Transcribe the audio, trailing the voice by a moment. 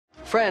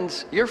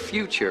Friends, your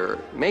future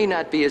may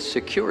not be as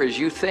secure as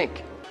you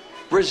think.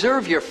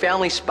 Reserve your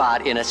family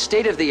spot in a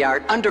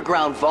state-of-the-art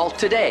underground vault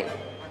today.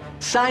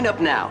 Sign up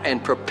now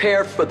and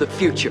prepare for the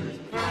future.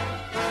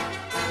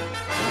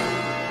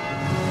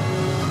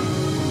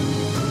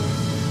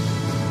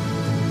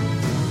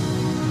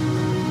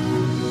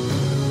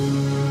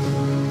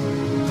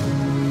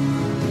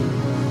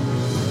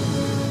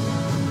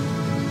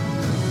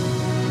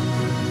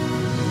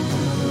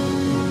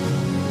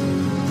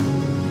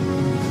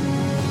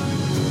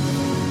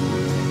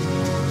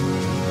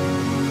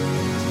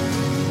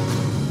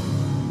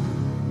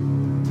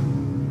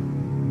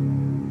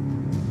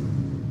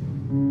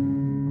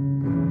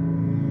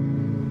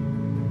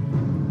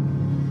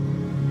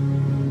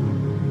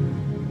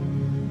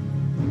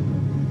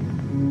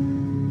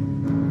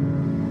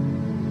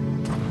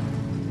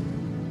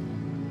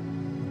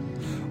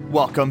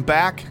 Welcome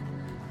back,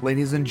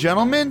 ladies and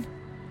gentlemen.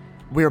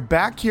 We're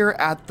back here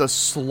at the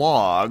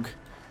Slog,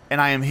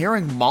 and I am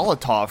hearing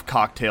Molotov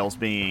cocktails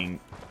being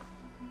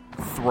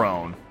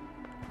thrown.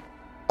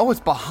 Oh, it's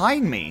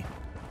behind me.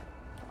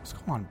 What's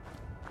going on?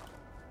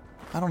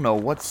 I don't know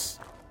what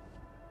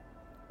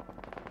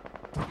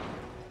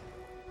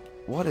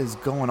is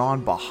going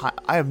on behind.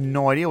 I have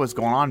no idea what's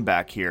going on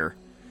back here.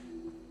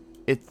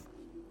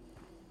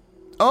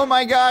 Oh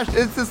my gosh,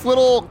 it's this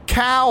little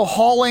cow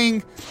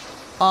hauling.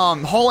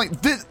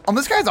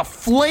 This guy's a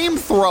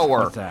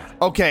flamethrower. What's that?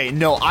 Okay,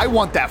 no, I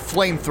want that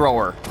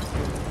flamethrower.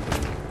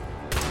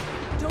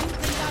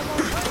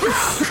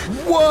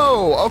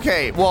 Whoa,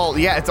 okay, well,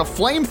 yeah, it's a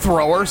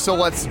flamethrower, so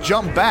let's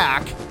jump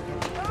back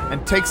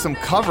and take some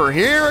cover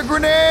here. A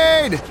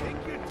grenade!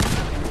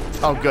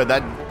 Oh, good,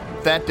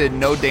 that did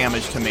no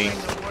damage to me.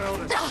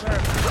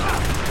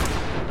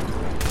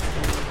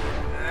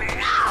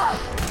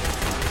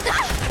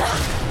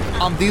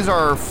 These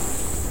are...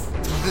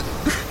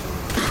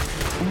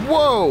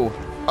 Whoa!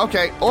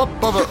 Okay. Oh,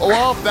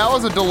 that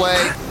was a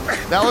delay.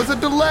 That was a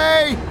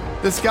delay!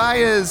 This guy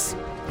is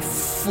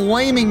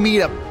flaming me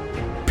to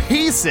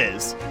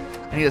pieces.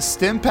 I need a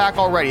stim pack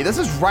already. This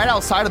is right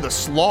outside of the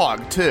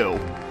Slog, too.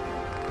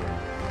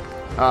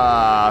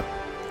 I'm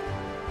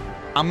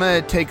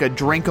gonna take a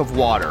drink of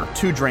water.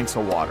 2 drinks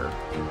of water.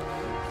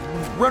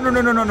 Run.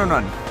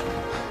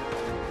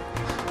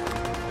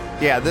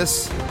 Yeah,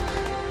 this...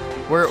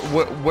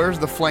 Where's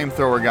the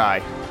flamethrower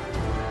guy?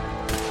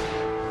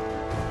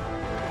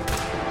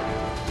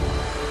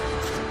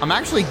 I'm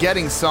actually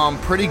getting some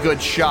pretty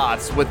good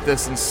shots with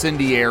this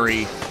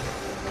incendiary.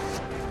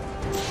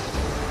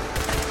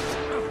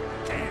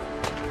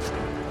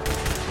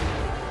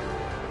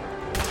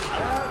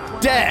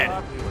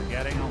 Dead!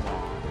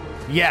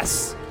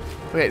 Yes.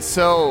 Okay,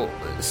 so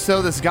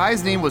this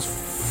guy's name was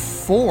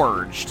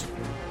Forged.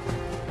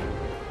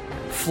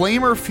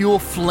 Flamer Fuel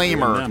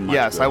Flamer.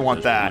 Yes, I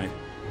want that.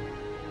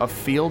 A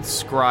field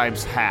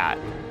scribe's hat.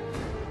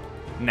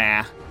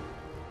 Nah.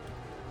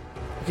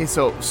 Okay,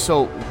 so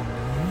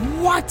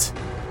what?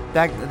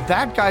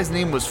 That guy's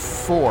name was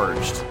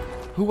Forged.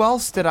 Who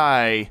else did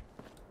Who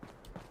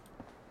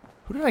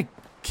did I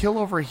kill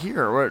over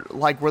here?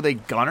 Were they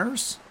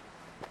gunners?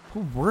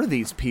 Who were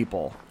these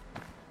people?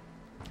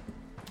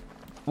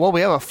 Well,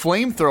 we have a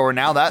flamethrower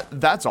now.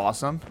 That's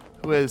awesome.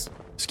 Who is?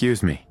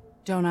 Excuse me.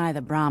 Don't eye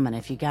the Brahmin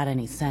if you got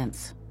any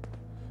sense.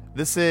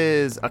 This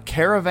is a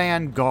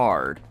caravan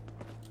guard.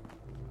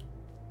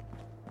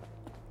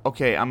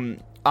 Okay,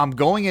 I'm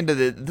going into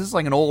this is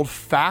like an old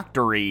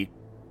factory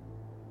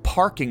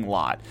parking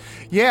lot.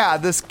 Yeah,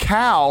 this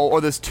cow, or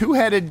this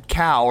 2-headed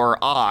cow or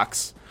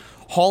ox,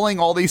 hauling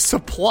all these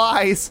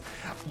supplies.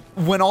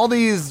 When all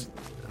these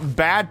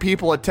bad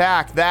people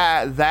attack,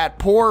 that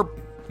poor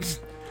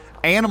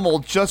animal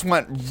just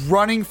went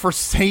running for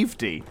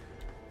safety.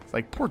 It's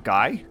like, poor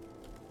guy.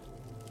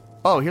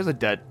 Oh, here's a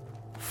dead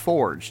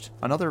Forged.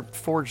 Another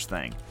Forged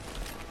thing.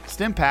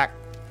 Stim pack.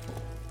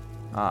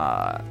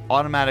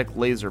 Automatic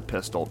laser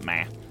pistol.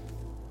 Meh.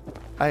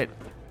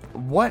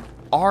 What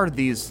are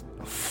these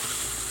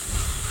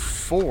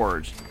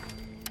Forged?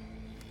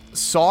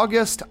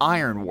 Saugust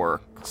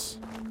Ironworks.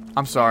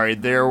 I'm sorry,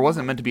 there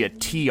wasn't meant to be a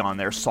T on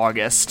there,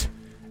 Saugust.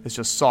 It's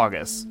just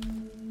Saugus.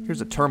 Here's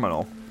a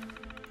terminal.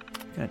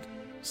 Good.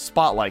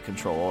 Spotlight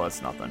control. Oh,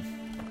 that's nothing.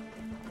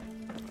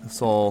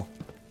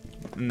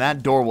 And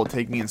that door will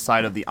take me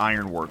inside of the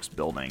Ironworks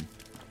building.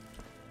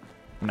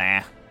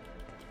 Nah.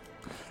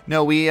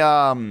 No, we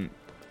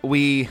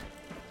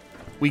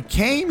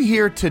came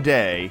here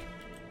today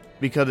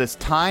because it's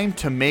time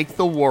to make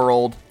the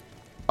world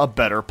a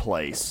better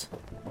place.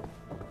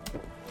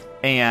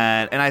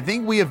 And I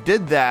think we have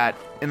did that,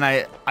 and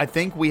I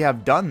think we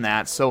have done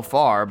that so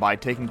far by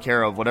taking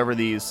care of whatever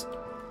these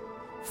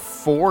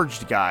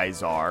Forged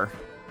guys are.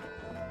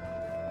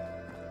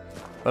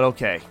 But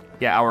okay.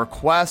 Yeah, our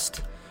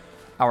quest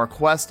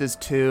is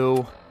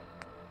to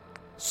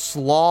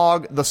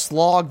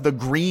the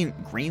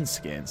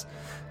greenskins.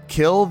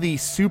 Kill the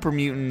super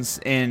mutants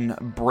in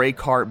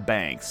Breakheart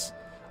Banks.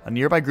 A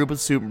nearby group of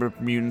super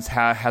mutants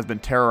has been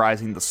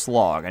terrorizing the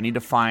Slog. I need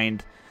to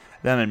find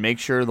them and make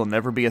sure they'll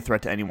never be a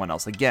threat to anyone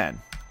else again.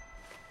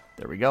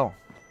 There we go.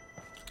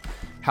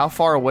 How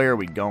far away are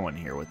we going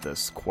here with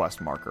this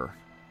quest marker?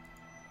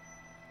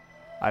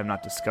 I have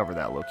not discovered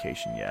that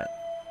location yet.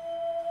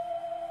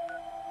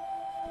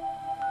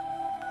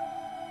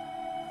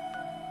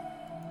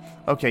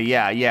 Okay,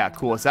 yeah,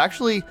 cool. It's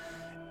actually,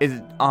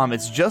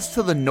 it's just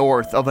to the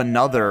north of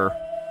another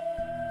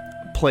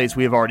place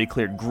we have already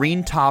cleared,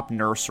 Green Top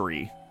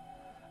Nursery,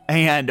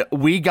 and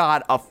we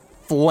got a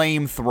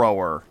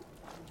flamethrower.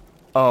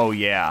 Oh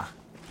yeah.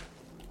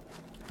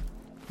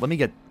 Let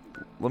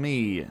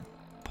me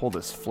pull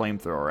this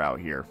flamethrower out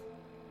here.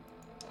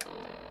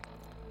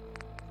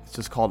 It's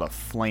just called a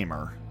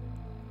flamer.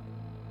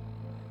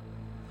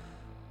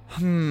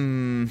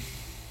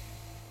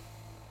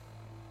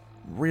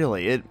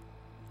 Really, it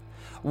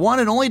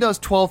only does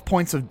 12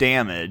 points of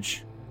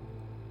damage,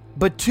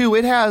 but 2,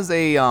 it has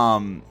a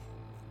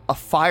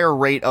fire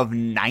rate of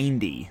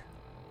 90.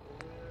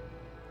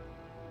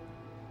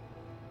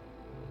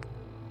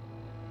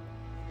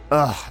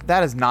 Ugh,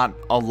 that is not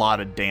a lot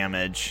of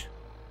damage.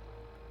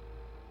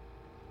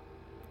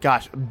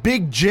 Gosh,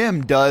 Big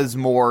Jim does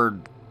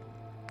more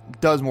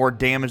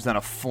damage than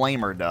a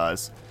flamer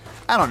does.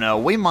 I don't know.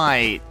 We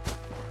might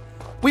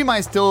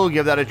still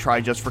give that a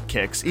try just for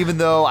kicks, even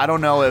though I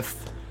don't know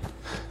if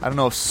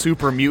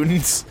super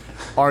mutants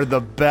are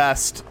the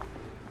best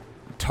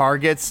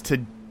targets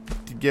to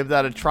give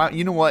that a try.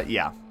 You know what?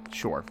 Yeah,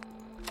 sure.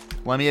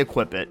 Let me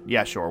equip it.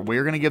 Yeah, sure.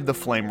 We're going to give the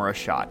flamer a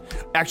shot.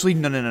 Actually,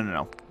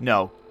 no.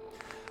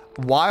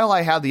 While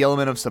I have the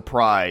element of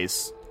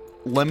surprise,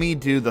 let me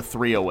do the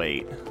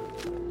 308.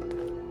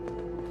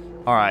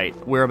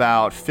 Alright, we're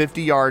about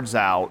 50 yards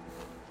out.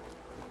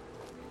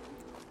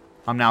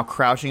 I'm now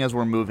crouching as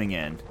we're moving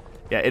in.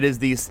 Yeah, it is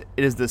this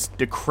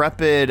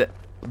decrepit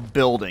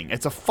building.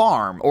 It's a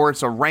farm, or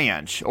it's a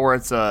ranch, or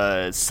it's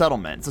a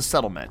settlement. It's a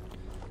settlement.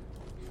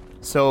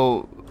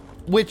 So,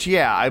 which,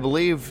 yeah, I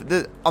believe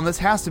this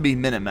has to be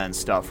Minutemen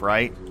stuff,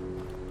 right?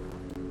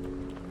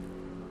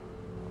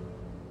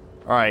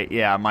 Alright,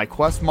 yeah, my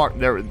quest mark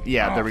there.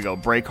 Yeah, there we go.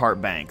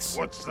 Breakheart Banks.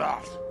 What's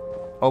that?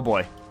 Oh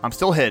boy, I'm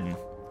still hidden.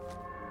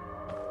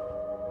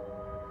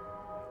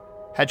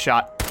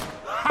 Headshot.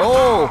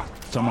 Oh!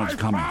 Someone's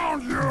coming.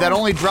 That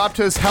only dropped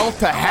his health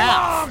to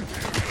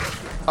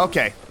half.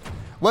 Okay.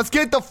 Let's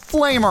get the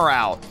flamer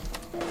out.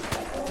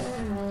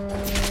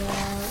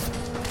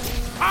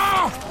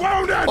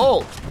 Wounded!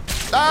 Oh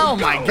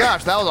my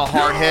gosh, that was a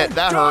hard hit.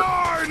 That hurt.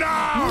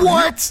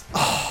 What?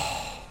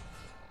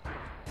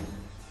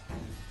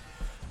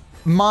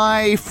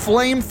 My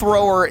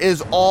flamethrower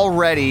is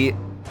already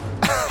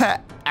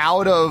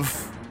out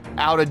of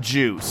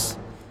juice.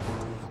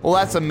 Well,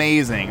 that's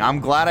amazing. I'm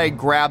glad I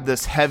grabbed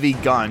this heavy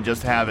gun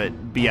just to have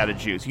it be out of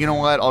juice. You know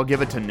what? I'll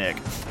give it to Nick.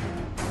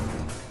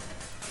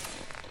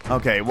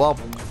 Okay, well,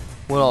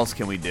 what else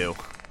can we do?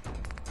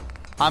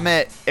 I'm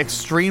at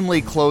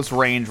extremely close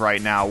range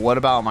right now. What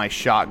about my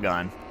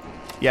shotgun?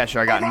 Yeah,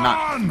 sure, I got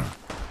none.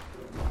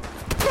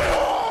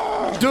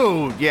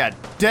 Dude, yeah,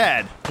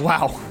 dead.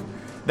 Wow.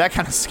 That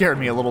kind of scared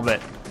me a little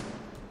bit.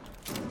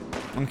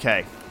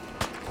 Okay.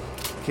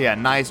 Okay, yeah,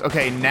 nice.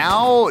 Okay,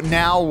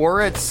 now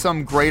we're at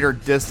some greater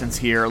distance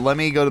here. Let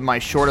me go to my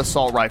short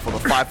assault rifle,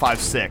 the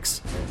 5.56.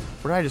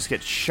 Where did I just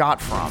get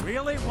shot from?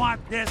 Really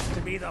want this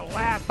to be the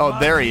last. Oh,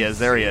 there he is.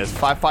 There he is.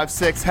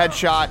 5.56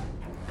 headshot.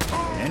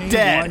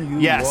 Dead. You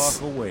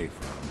yes. walk away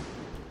from.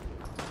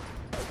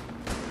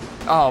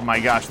 Oh my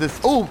gosh.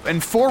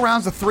 And 4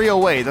 rounds of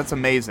 308. That's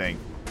amazing.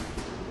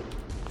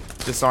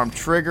 Disarm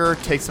trigger.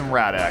 Take some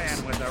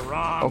Rad-X.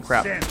 Oh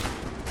crap.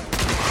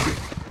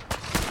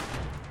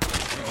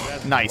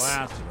 Nice.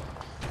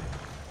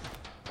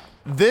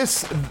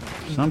 This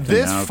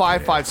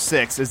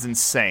 5.56 is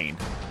insane.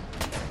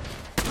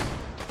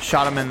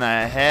 Shot him in the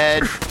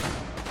head.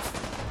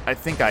 I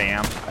think I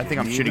am. I think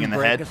I'm shooting in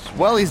the head.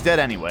 Well, he's dead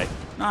anyway.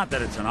 Not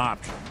that it's an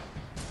option.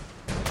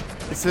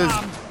 It says,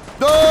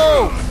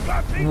 oh!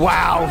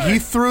 Wow, he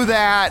threw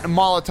that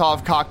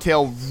Molotov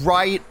cocktail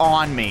right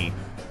on me.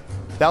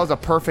 That was a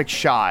perfect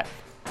shot.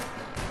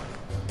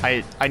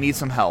 I need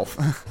some health.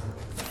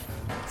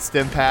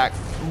 Stim pack.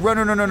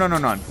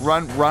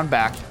 Run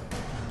back.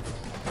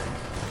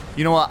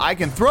 You know what? I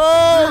can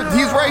throw.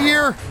 He's right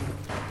here.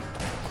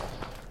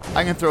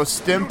 I can throw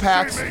stim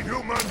packs.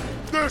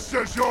 This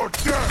is your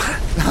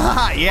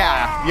death.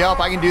 Yeah. Yep,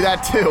 I can do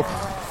that too.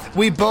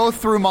 We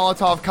both threw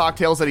Molotov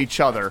cocktails at each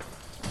other.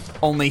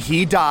 Only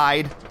he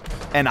died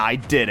and I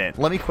didn't.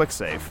 Let me quick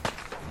save.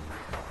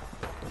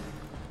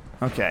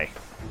 Okay.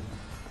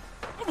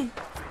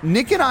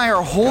 Nick and I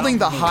are holding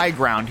the high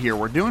ground here.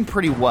 We're doing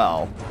pretty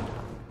well.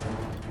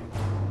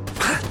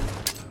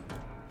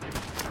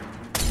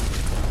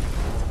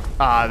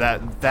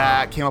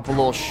 That came up a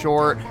little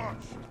short.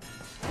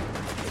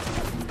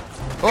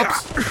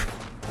 Oops.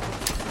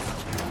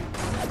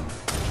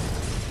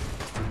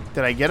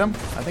 Did I get him?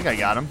 I think I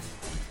got him.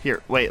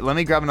 Here, wait, let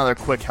me grab another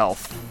quick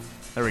health.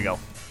 There we go.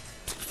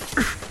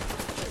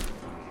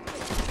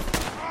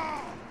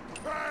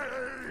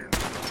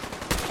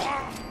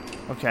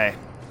 Okay.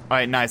 All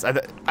right, nice. I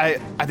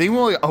think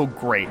we'll. Oh,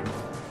 great.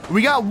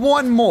 We got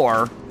one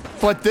more.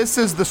 but this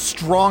is the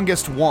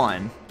strongest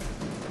one.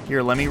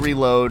 Here, let me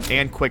reload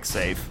and quick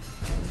save.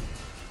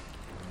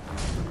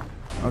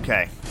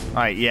 Okay.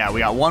 Alright, yeah, we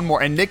got one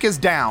more. And Nick is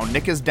down.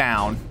 Nick is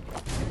down.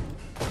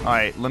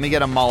 Alright, let me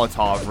get a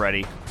Molotov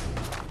ready.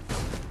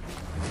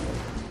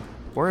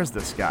 Where is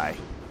this guy?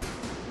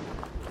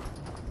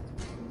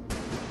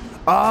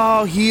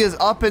 Oh, he is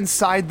up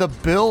inside the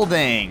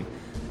building.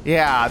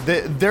 Yeah,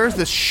 there's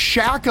this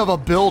shack of a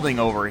building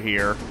over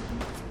here.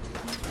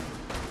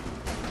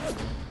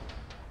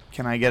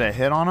 Can I get a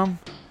hit on him?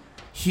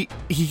 He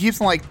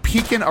keeps like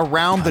peeking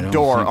around the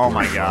door. Oh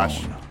my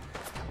gosh.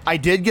 I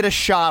did get a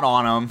shot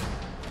on him,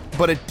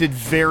 but it did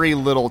very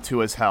little to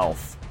his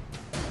health.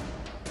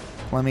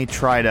 Let me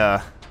try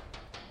to...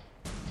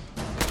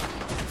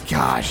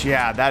 Gosh,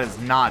 yeah, that is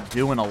not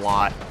doing a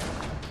lot.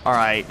 All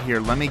right, here,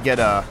 let me get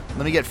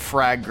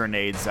frag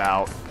grenades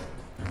out.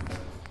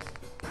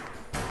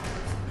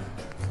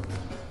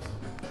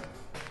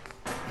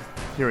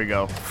 Here we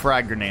go.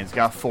 Frag grenades,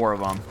 got 4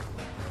 of them.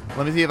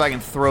 Let me see if I can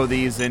throw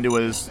these into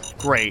his...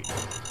 Great.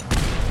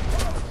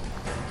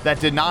 That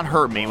did not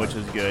hurt me, which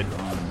is good.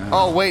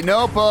 Oh, wait,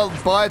 no, but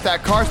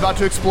that car's about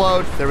to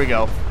explode. There we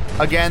go.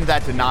 Again,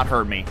 that did not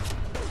hurt me.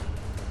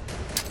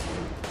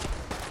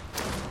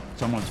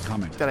 Someone's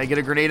coming. Did I get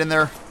a grenade in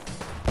there?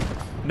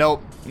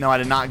 Nope. No, I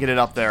did not get it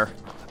up there.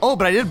 Oh,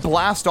 but I did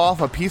blast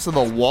off a piece of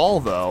the wall,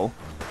 though.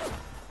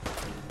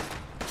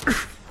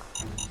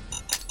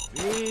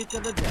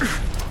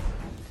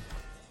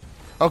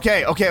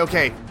 Okay. All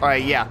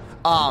right, yeah.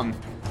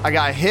 I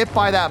got hit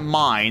by that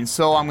mine,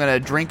 so I'm gonna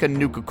drink a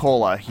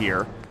Nuka-Cola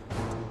here.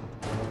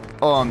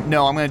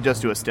 No, I'm gonna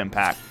just do a stim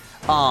pack.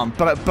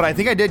 But I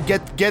think I did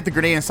get the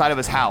grenade inside of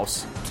his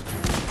house.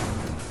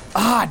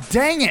 Ah,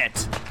 dang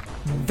it!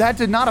 That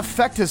did not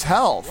affect his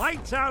health.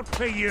 Lights out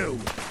for you.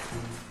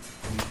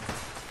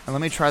 And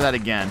let me try that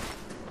again.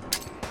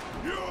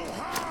 You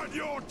had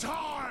your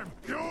time,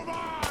 human!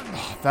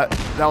 That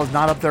was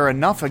not up there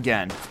enough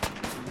again.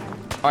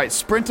 All right,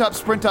 sprint up.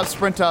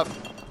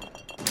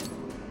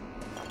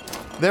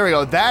 There we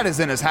go. That is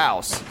in his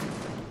house.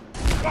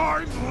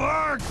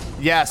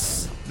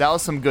 Yes, that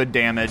was some good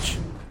damage.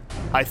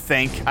 I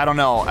think. I don't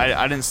know.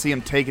 I didn't see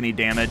him take any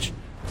damage.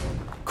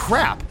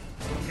 Crap.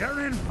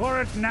 You're in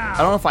for it now. I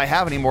don't know if I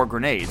have any more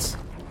grenades.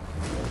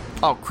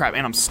 Oh, crap.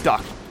 And I'm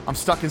stuck. I'm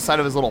stuck inside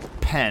of his little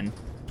pen.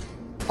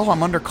 Oh,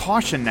 I'm under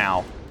caution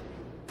now.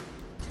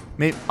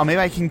 Maybe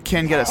I can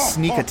get a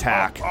sneak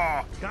attack.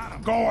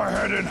 Go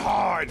ahead and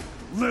hide,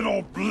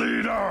 little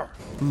bleeder.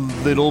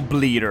 Little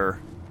bleeder.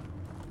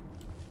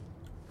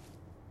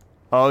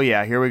 Oh,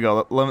 yeah. Here we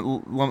go.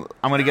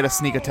 I'm going to get a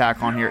sneak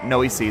attack on here. No,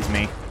 he sees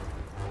me.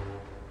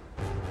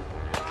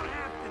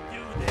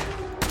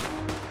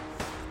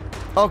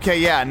 Okay,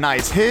 yeah,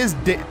 nice.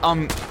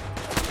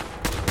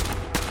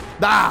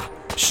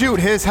 Shoot,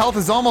 his health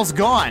is almost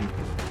gone.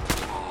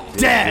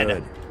 Dead.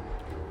 Good.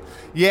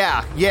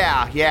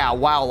 Yeah.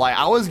 Wow, like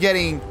I was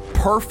getting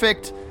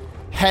perfect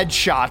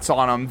headshots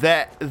on him.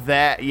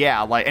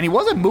 And he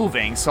wasn't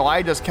moving, so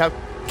I just kept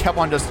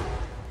on just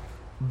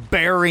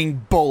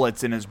burying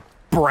bullets in his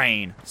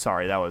brain.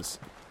 Sorry, that was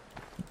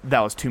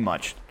too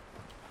much.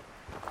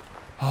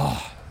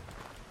 Oh.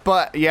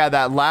 But yeah,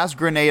 that last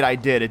grenade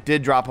it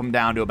did drop him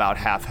down to about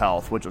half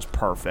health, which was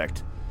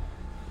perfect.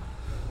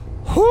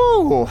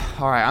 Whew!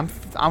 Alright,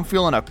 I'm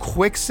feeling a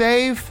quick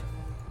save.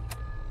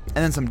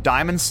 And then some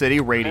Diamond City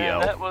radio.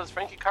 And that was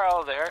Frankie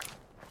Carl there.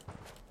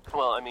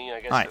 Well, I mean,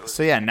 I guess. Alright,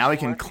 so yeah, now we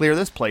can clear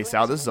this place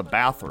out. This is a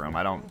bathroom.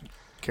 I don't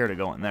care to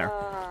go in there.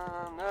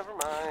 Never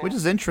mind. Which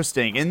is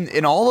interesting.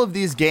 In all of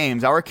these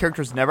games, our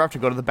characters never have to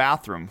go to the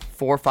bathroom.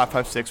 4, 5,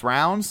 5, 6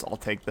 rounds. I'll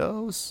take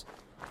those.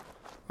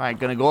 Alright,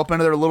 gonna go up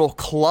into their little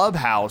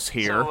clubhouse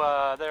here.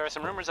 So, there are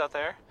some rumors out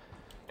there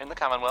in the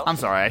Commonwealth. I'm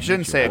sorry, I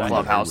shouldn't say a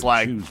clubhouse.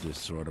 Like, Choose this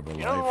sort of a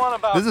You know the life. one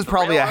about this is the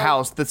probably a railroad?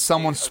 house that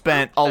someone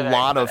spent a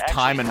lot of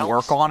time and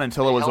work on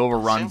until it was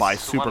overrun by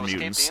super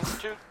mutants.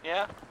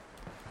 Yeah.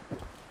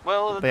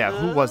 Well, But yeah,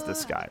 who was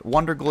this guy?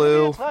 Wonder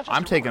Glue.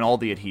 I'm taking all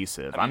the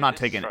adhesive. I'm not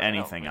taking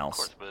anything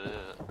else.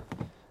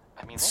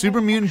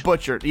 Super Mutant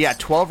Butcher. Yeah,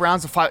 12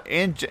 rounds of 5.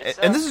 And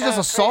this is just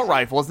assault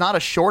rifle. It's not a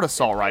short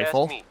assault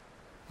rifle.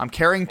 I'm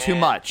carrying too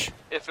much.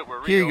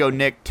 Here you go,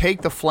 Nick.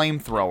 Take the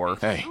flamethrower.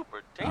 Hey,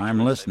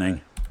 I'm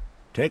listening.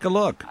 Take a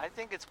look. I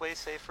think it's way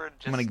safer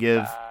just I'm gonna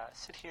give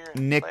sit here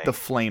and Nick play. the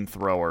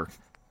flamethrower,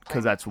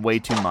 because that's way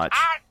too much.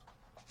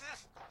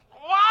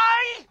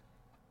 Why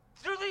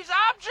do these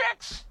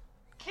objects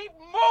keep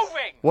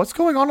moving? What's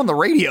going on the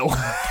radio? Because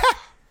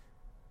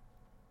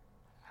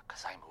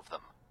I move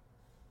them.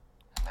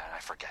 And then I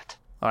forget.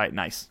 All right,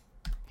 nice.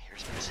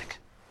 Here's music.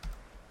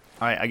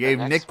 All right, I gave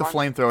next Nick the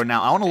one, flamethrower.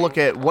 Now, I want to look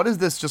at, what is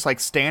this just like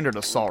standard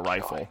assault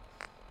rifle?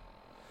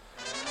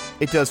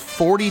 It does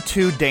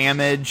 42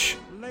 damage.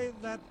 Lay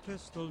that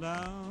pistol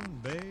down,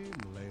 babe,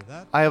 lay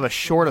that I have a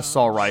short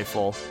assault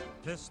rifle.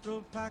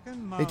 pistol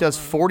packing It does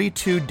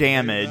 42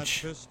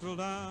 damage, pistol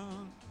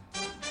down.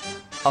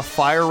 a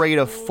fire rate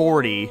of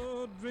 40,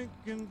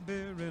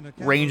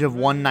 range of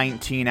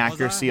 119,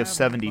 accuracy of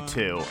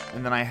 72,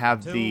 and then I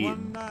have the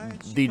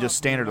just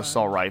standard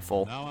assault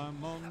rifle.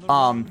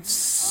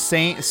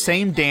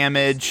 Same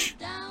damage.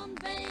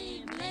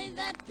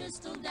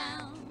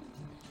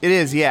 It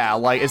is, yeah,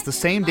 like it's the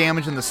same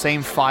damage and the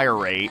same fire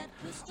rate.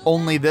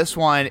 Only this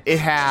one, it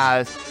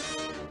has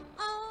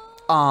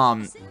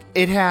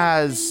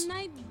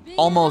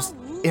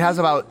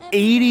about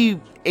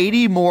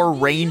 80 more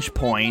range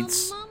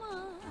points,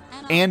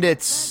 and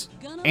it's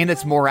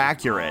more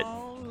accurate.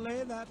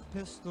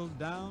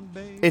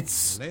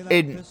 Its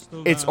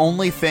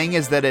only thing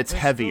is that it's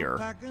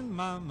heavier.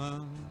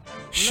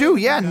 Shoo,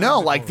 yeah,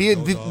 no, like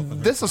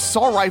this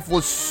assault rifle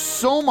is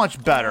so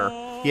much better.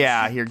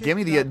 Yeah, here, give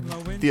me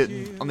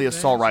the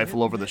assault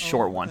rifle over the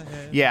short one.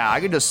 Yeah,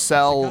 I could just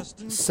sell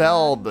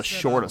the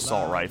short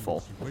assault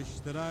rifle.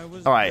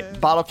 All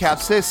right, bottle cap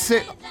 6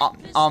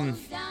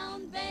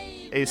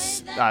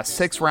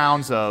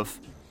 rounds of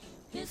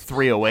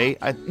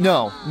 308.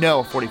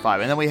 No,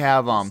 45. And then we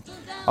have a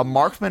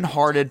marksman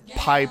hardened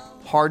pipe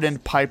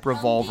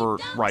revolver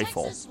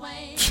rifle.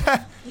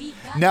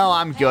 No,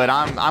 I'm good.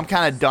 I'm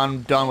kind of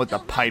done with the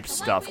pipe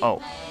stuff.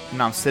 Oh,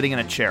 no, I'm sitting in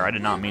a chair. I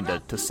did not mean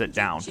to sit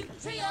down.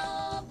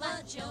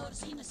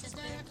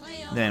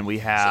 Then we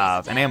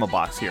have an ammo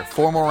box here.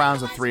 4 more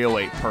rounds of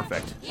 308.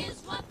 Perfect.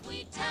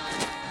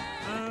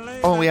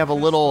 Oh, and we have a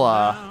little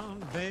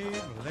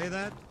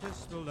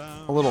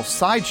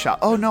side shot.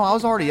 Oh no, I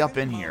was already up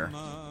in here.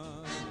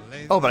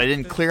 Oh, but I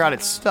didn't clear out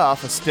its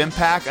stuff. A stim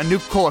pack, a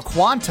Nuka-Cola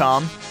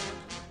Quantum,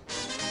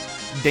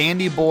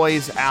 Dandy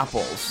Boys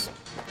apples,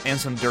 and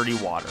some dirty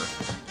water.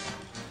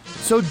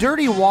 So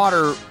dirty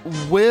water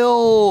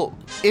and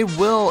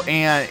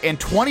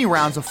 20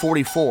 rounds of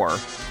 44.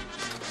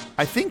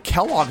 I think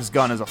Kellogg's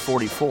gun is a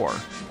 44.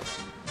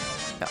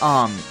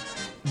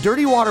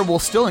 Dirty water will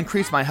still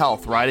increase my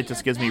health, right? It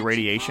just gives me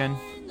radiation.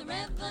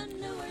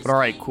 But all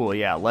right, cool.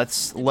 Yeah,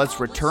 let's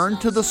return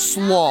to the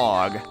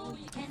slog.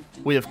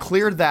 We have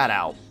cleared that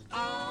out.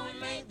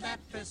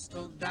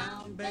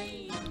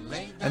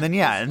 And then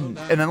yeah, and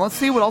then let's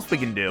see what else we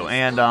can do.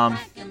 And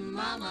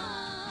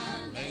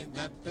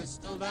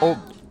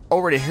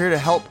already here to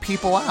help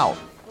people out.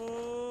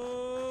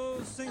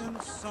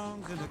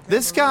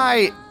 This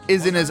guy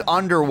is in his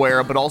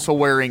underwear, but also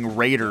wearing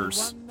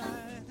Raiders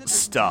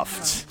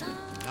stuff.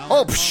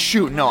 Oh,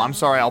 shoot. No, I'm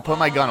sorry. I'll put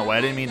my gun away.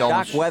 I didn't mean to...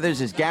 Doc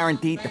Weathers is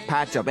guaranteed to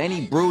patch up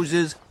any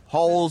bruises,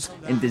 holes,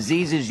 and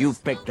diseases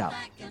you've picked up.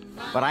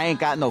 But I ain't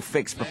got no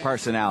fix for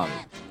personality.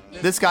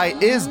 This guy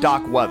is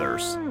Doc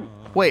Weathers.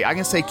 Wait, I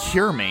can say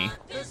cure me.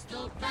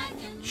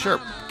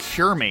 Sure,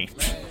 cure me.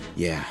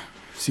 Yeah.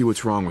 See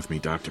what's wrong with me,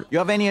 doctor. You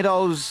have any of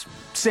those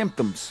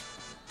symptoms?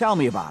 Tell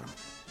me about them.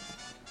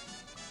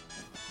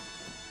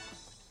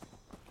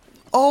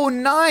 Oh,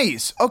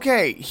 nice.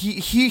 Okay,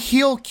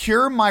 he'll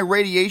cure my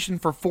radiation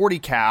for 40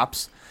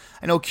 caps,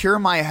 and he'll cure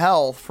my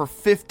health for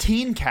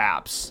 15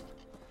 caps.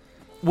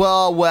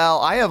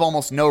 Well, I have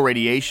almost no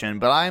radiation,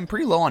 but I'm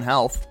pretty low on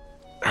health.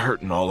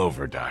 Hurting all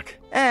over, Doc.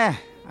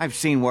 I've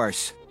seen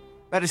worse.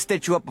 Better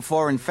stitch you up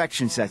before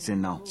infection sets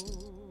in, though.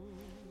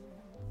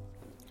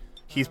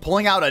 He's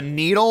pulling out a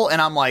needle,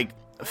 and I'm, like,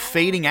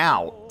 fading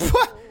out.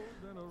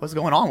 What's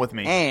going on with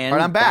me? And all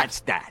right, I'm back. That's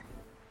that.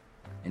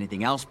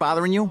 Anything else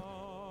bothering you?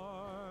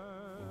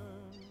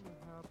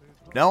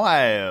 No,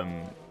 I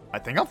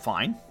think I'm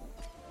fine.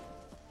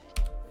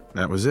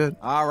 That was it.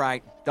 All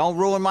right. Don't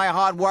ruin my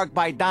hard work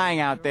by dying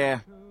out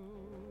there.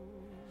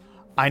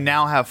 I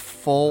now have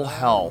full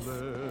health.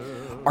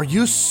 Are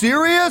you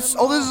serious?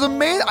 Oh, this is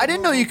amazing. I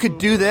didn't know you could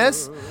do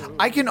this.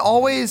 I can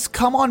always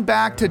come on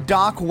back to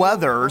Doc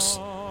Weathers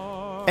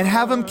and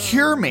have him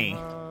cure me.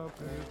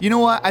 You know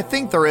what? I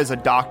think there is a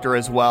doctor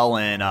as well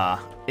in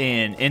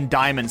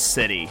Diamond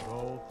City.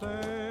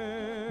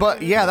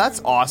 But yeah,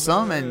 that's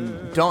awesome,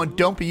 and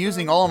don't be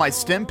using all of my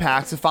stim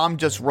packs if I'm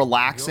just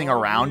relaxing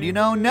around, you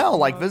know? No,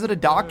 like visit a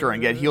doctor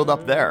and get healed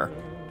up there.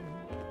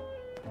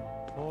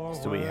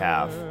 What do we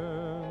have?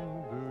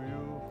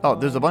 Oh,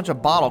 there's a bunch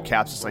of bottle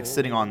caps just like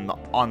sitting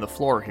on the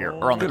floor here,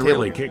 or on the table.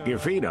 table. Really kick your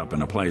feet up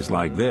in a place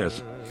like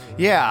this.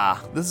 Yeah,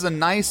 this is a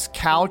nice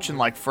couch and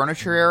like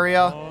furniture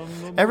area.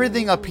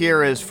 Everything up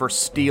here is for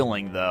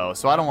stealing though,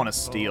 so I don't want to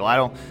steal. I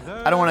don't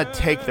want to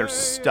take their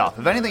stuff.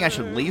 If anything, I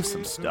should leave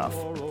some stuff.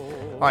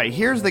 All right,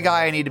 here's the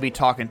guy I need to be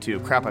talking to.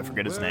 Crap, I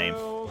forget his name.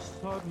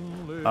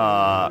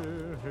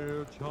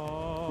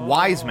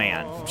 Wise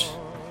Man.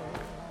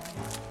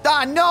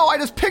 Ah, no, I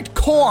just picked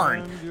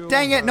corn.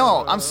 Dang it,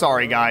 no, I'm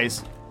sorry,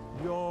 guys.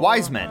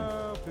 Wiseman.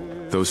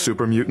 Those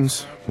super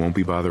mutants won't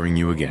be bothering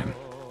you again.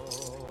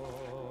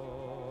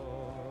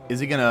 Is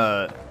he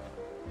gonna...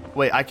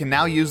 Wait, I can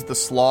now use the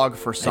slog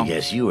for something. I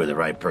guess you were the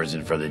right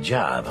person for the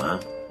job, huh?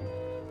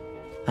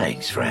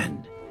 Thanks,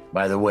 friend.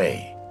 By the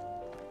way,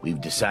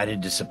 we've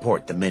decided to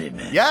support the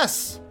Minutemen.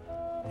 Yes!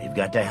 We've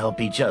got to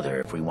help each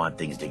other if we want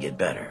things to get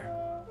better.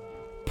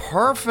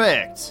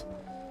 Perfect!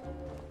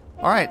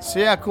 Alright, so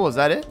yeah, cool. Is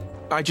that it?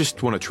 I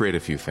just want to trade a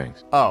few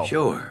things. Oh.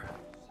 Sure.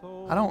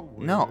 I don't...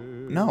 No.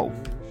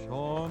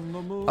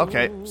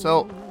 Okay,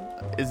 so...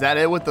 is that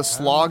it with the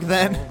slog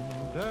then?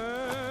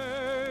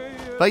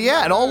 But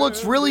yeah, it all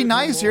looks really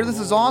nice here. This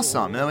is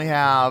awesome. And then we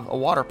have a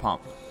water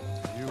pump.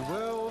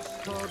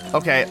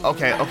 Okay,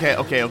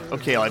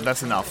 like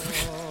that's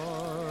enough.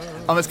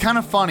 It's kind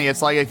of funny.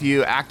 It's like if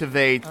you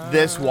activate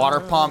this water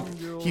pump,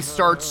 he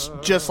starts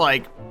just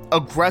like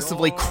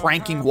aggressively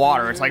cranking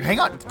water. It's like, hang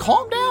on,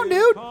 calm down,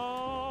 dude.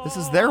 This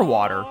is their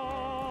water.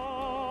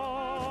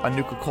 A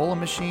Nuka-Cola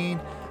machine.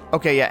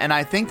 Okay, yeah, and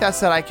I think that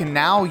said I can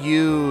now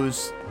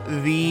use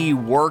the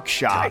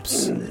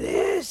workshops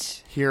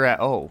here at,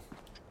 oh.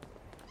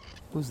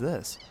 Who's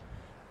this?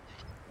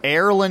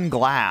 Erlen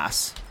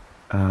Glass.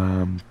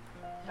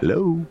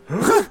 Hello?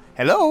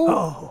 Hello?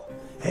 Oh,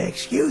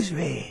 excuse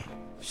me.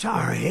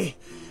 Sorry,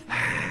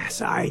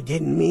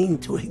 didn't mean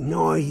to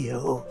ignore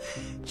you.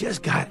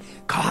 Just got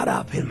caught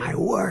up in my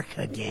work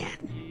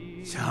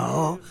again.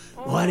 So,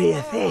 what do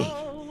you think?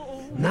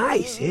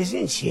 Nice,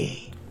 isn't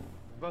she?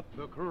 What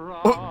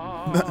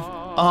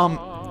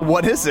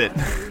is it?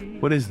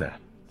 What is that?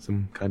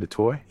 Some kind of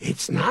toy?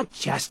 It's not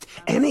just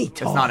any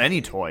toy. It's not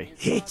any toy.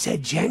 It's a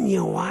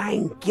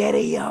genuine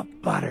Giddy-Up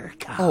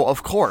Buttercup. Oh,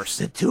 of course.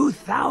 The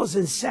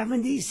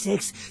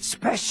 2076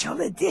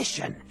 Special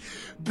Edition.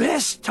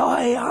 Best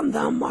toy on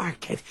the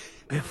market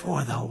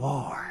before the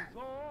war.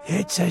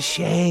 It's a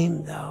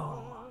shame,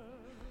 though.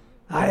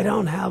 I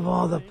don't have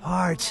all the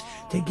parts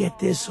to get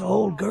this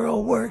old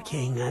girl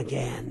working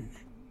again.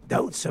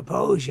 Don't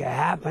suppose you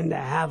happen to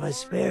have a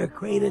spare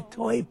crate of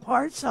toy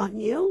parts on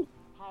you?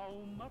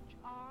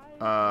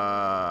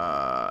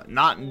 Not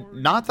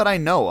that I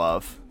know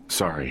of.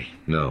 Sorry,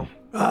 no.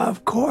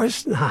 Of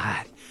course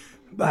not.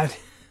 But,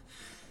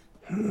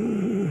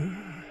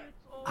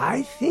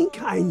 I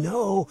think I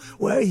know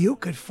where you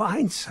could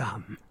find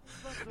some.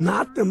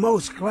 Not the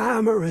most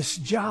glamorous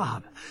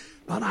job,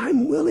 but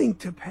I'm willing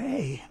to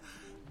pay.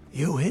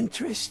 You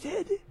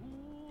interested?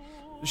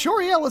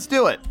 Sure, yeah, let's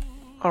do it.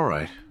 All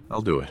right,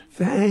 I'll do it.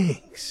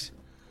 Thanks.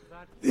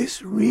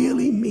 This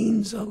really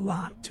means a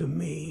lot to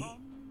me.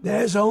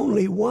 There's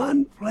only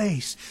one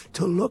place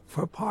to look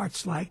for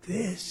parts like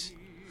this.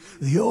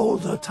 The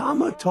old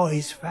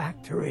Automatoys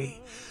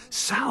factory,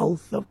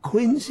 south of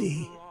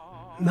Quincy.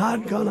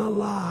 Not gonna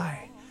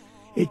lie,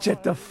 it's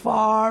at the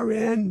far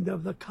end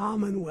of the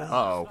Commonwealth.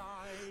 Uh-oh.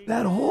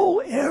 That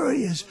whole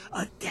area's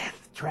a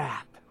death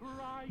trap.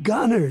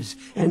 Gunners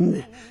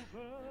and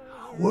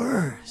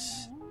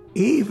worse.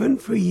 Even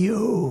for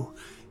you,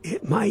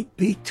 it might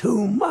be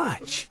too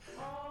much.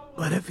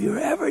 But if you're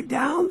ever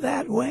down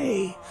that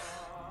way,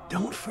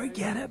 don't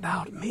forget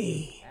about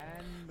me.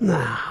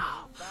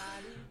 Now,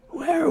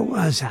 where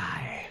was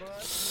I?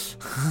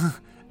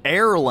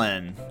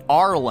 Arlen.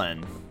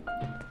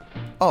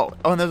 Oh,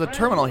 and there's a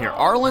terminal here.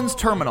 Arlen's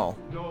terminal.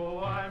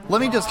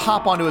 Let me just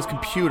hop onto his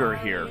computer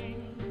here.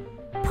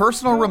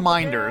 Personal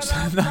reminders.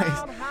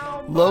 Nice.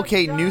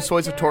 Locate new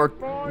source of toy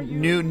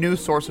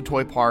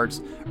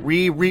parts.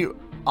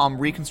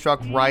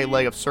 Reconstruct right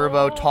leg of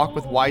servo. Talk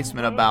with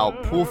Weissman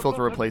about pool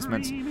filter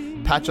replacements.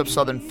 Patch up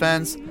southern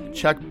fence.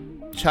 Check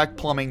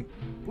plumbing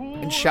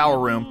and shower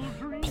room.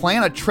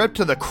 Plan a trip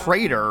to the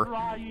crater.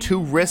 Too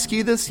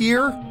risky this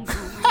year?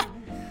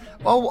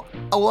 well,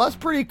 that's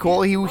pretty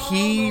cool.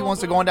 He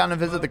wants to go on down and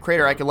visit the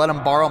crater. I could let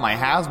him borrow my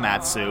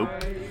hazmat suit.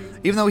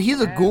 Even though he's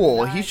a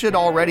ghoul, he should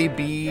already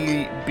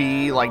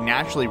be like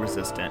naturally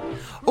resistant.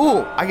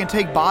 Ooh, I can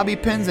take bobby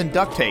pins and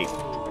duct tape.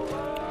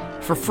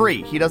 For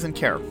free. He doesn't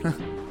care.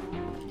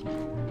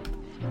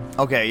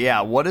 Okay,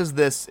 yeah, what is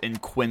this in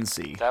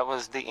Quincy? That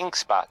was the ink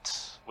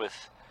spots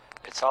with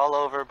It's All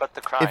Over But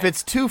the Crime. If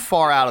it's too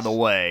far out of the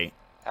way,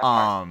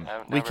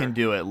 we can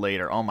do it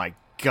later. Oh my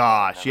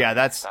gosh, yeah,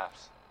 that's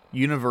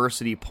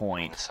University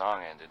Point. The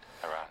song ended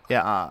around.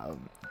 Yeah,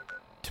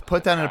 to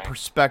put that into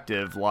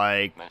perspective,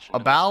 like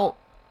about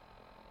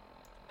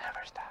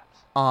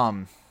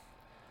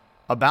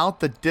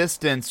the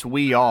distance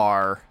we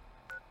are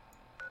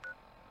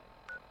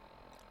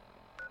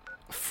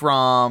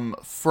from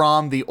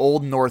the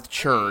Old North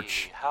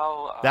Church.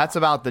 That's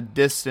about the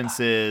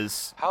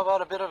distances. How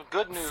about a bit of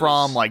good news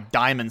from like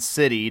Diamond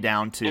City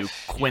down to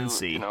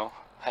Quincy? You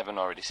haven't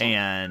already seen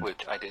it,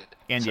 which I did.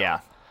 And so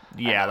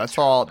yeah, that's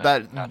all.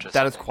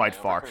 That is quite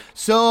far.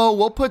 So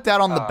we'll put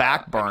that on the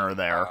back burner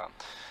there.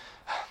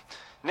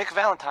 Nick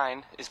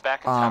Valentine is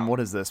back in town. What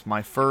is this?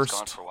 My first. He's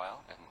gone for a while,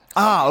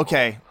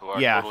 okay.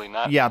 Yeah, totally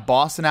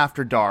Boston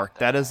After Dark.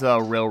 That is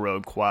a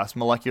railroad quest.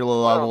 Molecular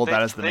Level.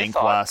 That is the main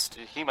quest.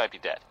 He might be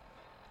dead.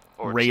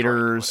 Or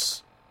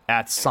Raiders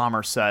at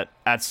Somerset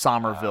at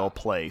Somerville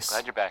Place.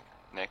 Glad you're back,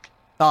 Nick.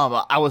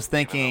 I was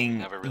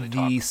thinking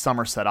the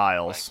Somerset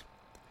Isles.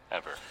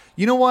 Ever.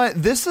 You know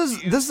what? This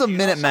is a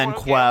Minutemen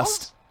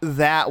quest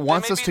that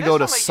wants us to go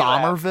to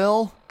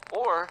Somerville.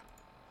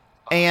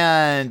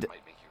 And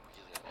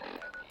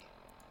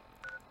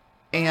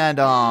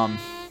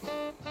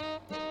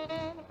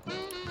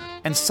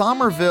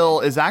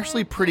Somerville is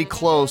actually pretty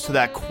close to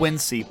that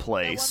Quincy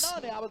place.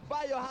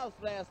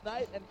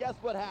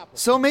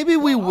 So maybe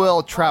we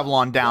will travel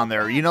on down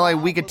there.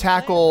 Like we could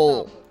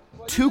tackle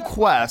 2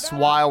 quests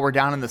while we're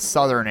down in the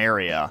southern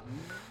area.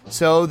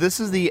 So this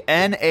is the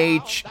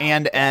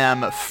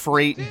NH&M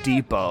Freight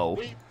Depot.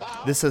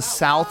 This is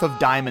south of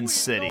Diamond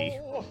City.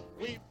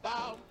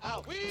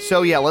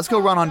 So yeah, let's go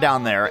run on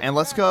down there, and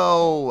let's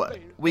go.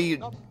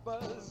 We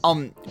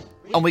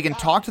can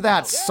talk to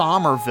that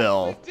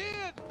Somerville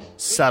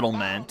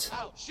settlement,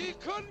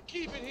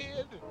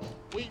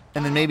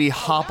 and then maybe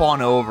hop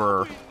on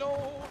over.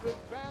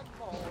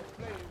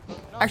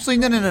 Actually,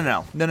 no.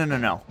 No,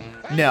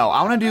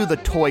 I want to do the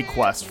toy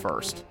quest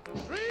first.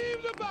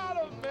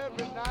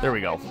 There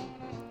we go.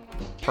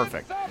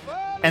 Perfect.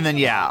 And then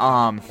yeah,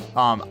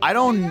 I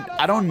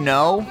don't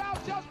know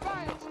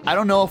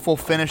if we'll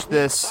finish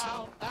this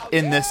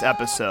in this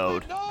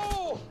episode,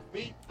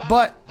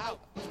 but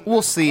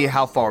we'll see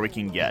how far we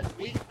can get.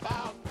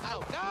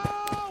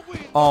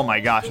 Oh my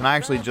gosh, and I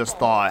actually just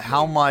thought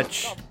how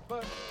much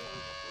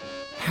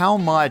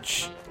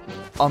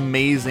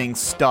amazing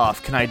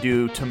stuff can I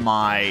do to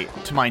my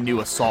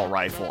new assault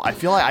rifle. I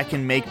feel like I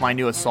can make my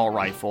new assault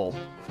rifle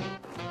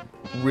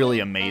really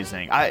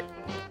amazing. I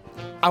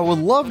would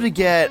love to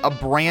get a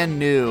brand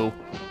new...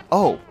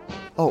 Oh,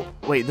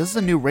 wait, this is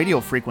a new radio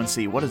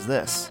frequency. What is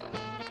this?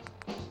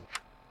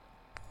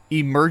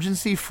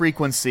 Emergency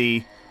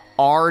frequency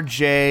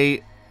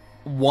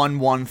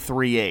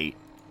RJ1138.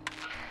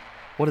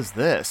 What is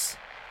this?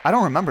 I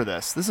don't remember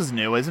this. This is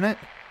new, isn't it?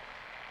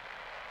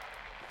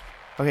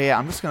 Okay, yeah,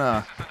 I'm just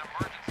gonna... This is an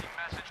emergency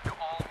message to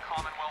all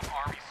Commonwealth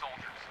Army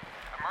soldiers.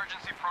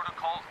 Emergency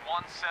protocols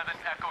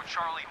 17 Echo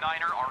Charlie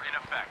Niner are in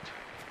effect.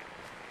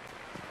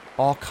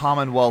 All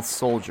Commonwealth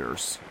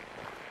soldiers.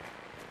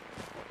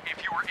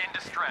 If you are in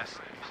distress,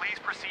 please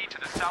proceed to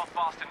the South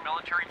Boston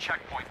Military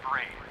Checkpoint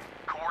Parade.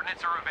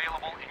 Coordinates are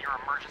available in your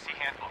emergency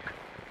handbook.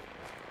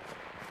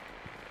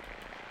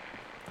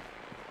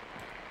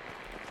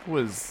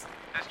 Was...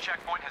 This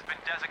checkpoint has been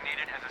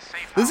designated as a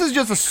safe. This is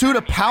just a suit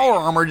of power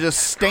armor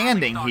just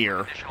standing here.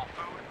 Additional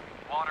food,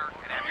 water,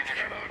 and ammunition. I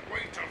cannot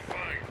wait to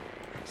fight,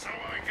 so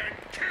I can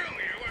kill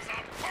you as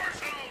a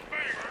personal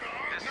favor to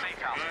our... This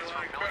safe house is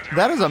for military.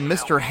 That is a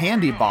Mr.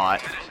 Handy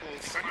bot.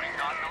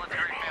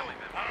 Non-military family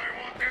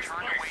members.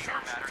 Turn away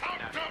from matters of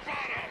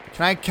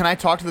national. Can I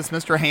talk to this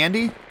Mr.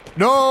 Handy?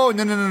 No.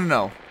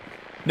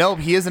 Nope,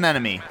 he is an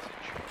enemy.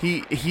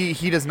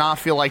 He does not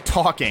feel like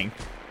talking.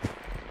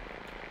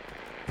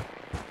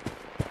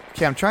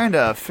 Okay, I'm trying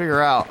to figure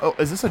out... Oh,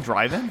 is this a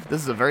drive-in?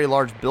 This is a very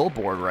large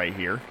billboard right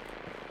here.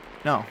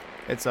 No,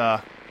 it's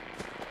a...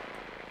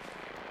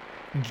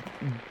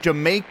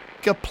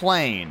 Jamaica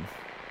Plain.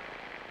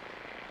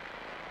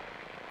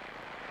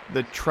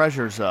 The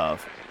Treasures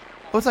of...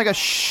 Oh, it's like a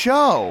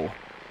show!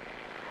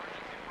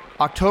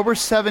 October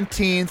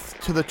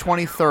 17th to the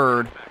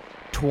 23rd,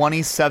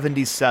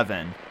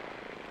 2077.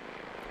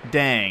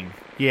 Dang.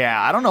 Yeah,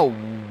 I don't know.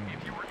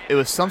 It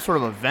was some sort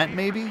of event,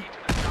 maybe?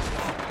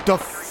 The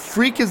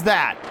freak is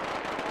that?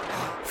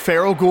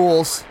 Feral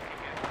Ghouls.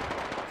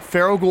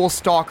 Feral Ghoul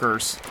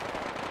Stalkers.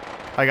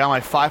 I got my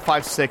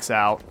 5.56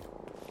 out.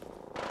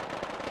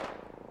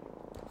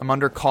 I'm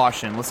under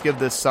caution. Let's give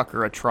this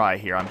sucker a try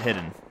here. I'm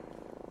hidden.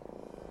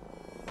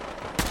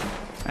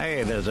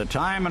 Hey, there's a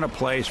time and a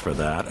place for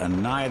that,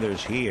 and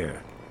neither's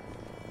here.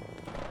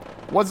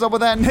 What's up with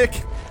that, Nick?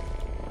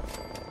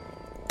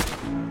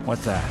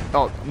 What's that?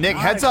 Oh, Nick,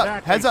 heads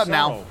up. Heads up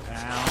now.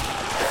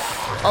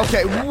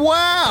 Okay,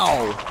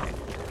 wow!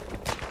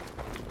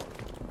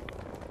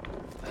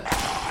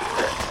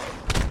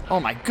 Oh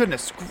my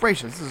goodness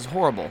gracious, this is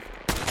horrible.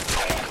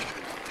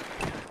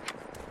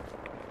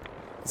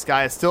 This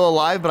guy is still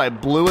alive, but I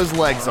blew his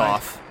legs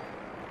off.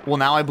 Well,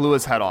 now I blew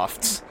his head off.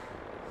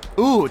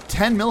 Ooh,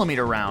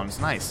 10mm rounds,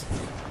 nice.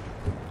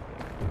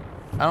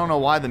 I don't know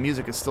why the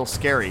music is still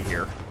scary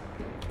here.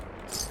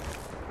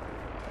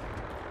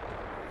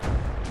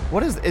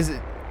 What is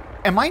it?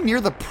 Am I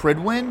near the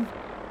Pridwin?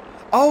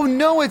 Oh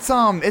no, it's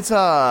a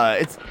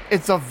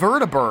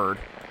vertibird.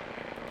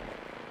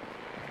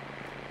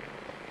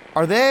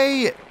 Are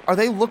they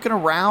looking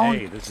around?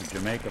 Hey, this is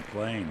Jamaica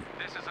Plain.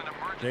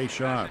 Stay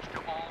sharp.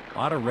 A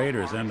lot of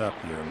raiders end up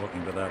here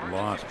looking for that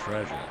lost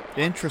treasure.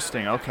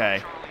 Interesting,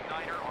 okay.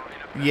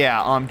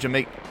 Yeah,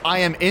 Jamaica. I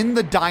am in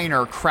the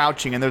diner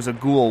crouching and there's a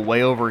ghoul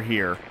way over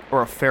here.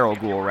 Or a feral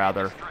ghoul,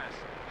 rather.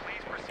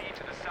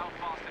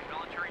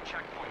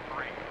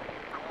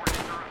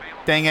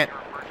 Dang it.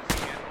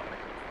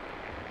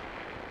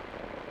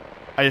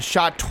 I just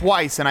shot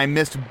twice and I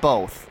missed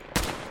both.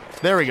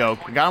 There we go.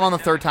 Got him on the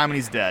third time and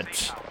he's dead.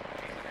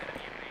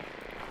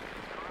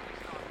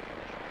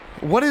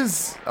 What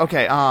is...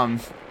 Okay,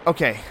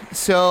 okay.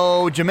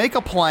 So,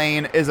 Jamaica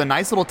Plain is a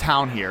nice little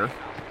town here.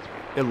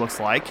 It looks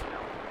like.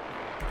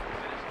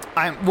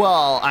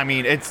 I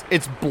mean,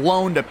 it's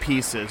blown to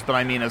pieces, but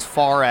I mean, as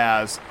far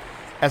as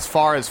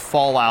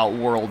Fallout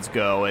worlds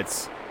go,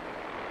 it's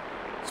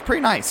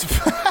pretty nice.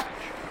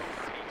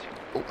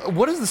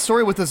 What is the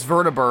story with this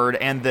vertibird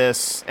and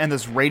this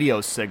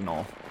radio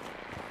signal?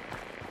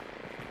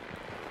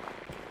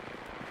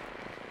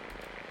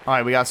 All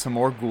right, we got some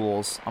more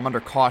ghouls. I'm under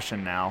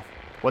caution now.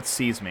 What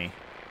sees me?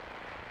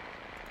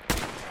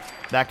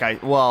 That guy.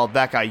 Well,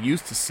 that guy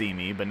used to see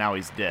me, but now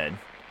he's dead.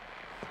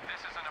 This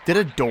is an Did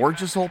a door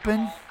just open?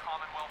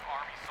 Commonwealth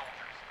Army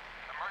soldiers.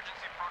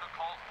 Emergency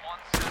protocols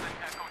 17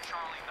 Echo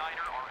Charlie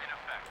Niner are in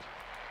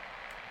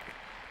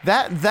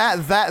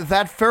effect.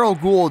 That feral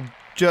ghoul,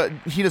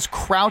 he just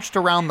crouched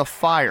around the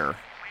fire.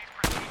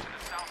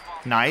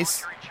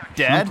 Nice.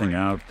 Dead? Something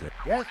out there.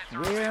 Yes,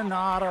 we're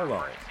not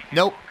alone.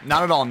 Nope,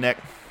 not at all, Nick.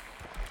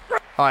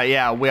 All right,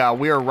 yeah, we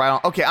are right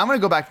on. Okay, I'm gonna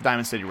go back to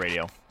Diamond City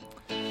Radio.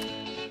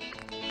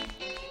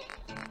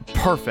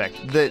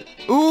 Perfect.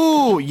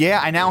 Ooh,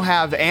 yeah, I now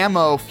have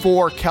ammo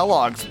for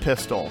Kellogg's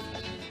pistol.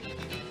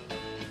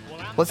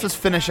 Let's just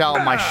finish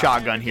out my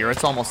shotgun here.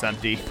 It's almost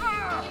empty.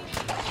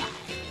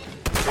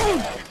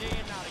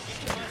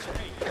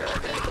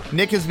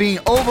 Nick is being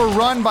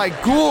overrun by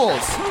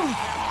ghouls.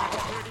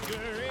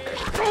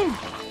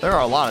 There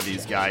are a lot of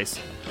these guys.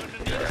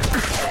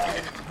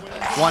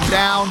 1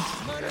 down.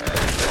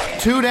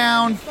 2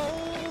 down.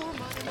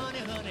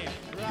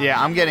 Yeah,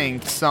 I'm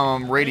getting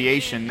some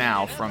radiation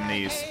now from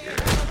these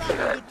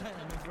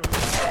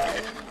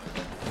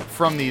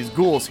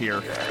ghouls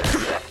here.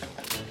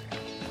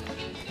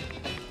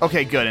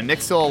 Okay, good. And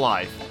Nick's still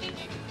alive.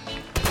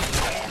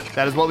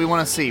 That is what we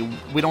want to see.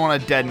 We don't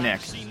want a dead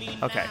Nick.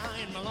 Okay.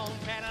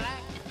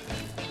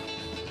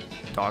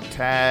 Dog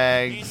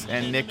tags,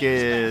 and Nick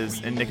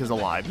is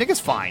alive. Nick is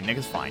fine. Nick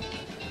is fine.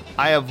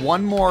 I have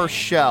one more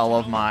shell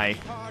of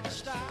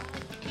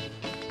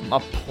a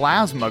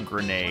plasma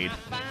grenade.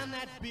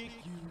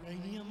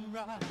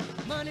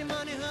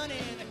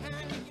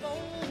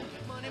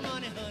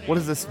 What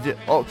does this do?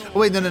 Oh,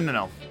 wait,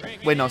 no.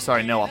 Wait, no,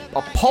 sorry, no.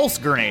 A pulse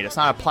grenade. It's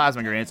not a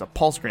plasma grenade, it's a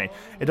pulse grenade.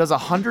 It does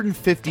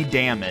 150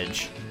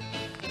 damage,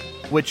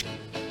 which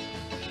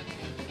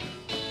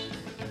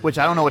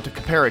I don't know what to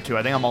compare it to.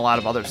 I think I'm a lot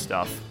of other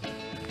stuff.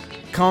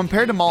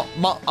 Compared to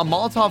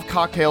Molotov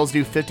cocktails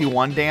do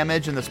 51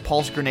 damage, and this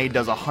pulse grenade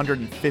does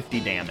 150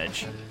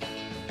 damage.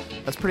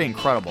 That's pretty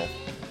incredible.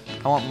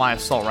 I want my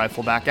assault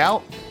rifle back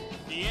out.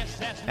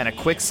 And a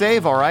quick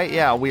save, all right.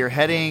 Yeah, we're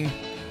heading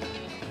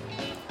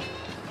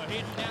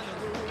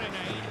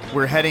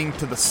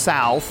to the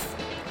south.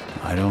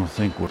 I don't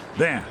think we're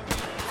there.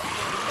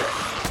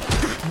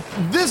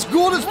 This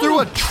ghoul just threw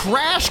a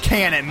trash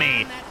can at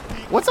me.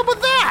 What's up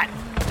with that?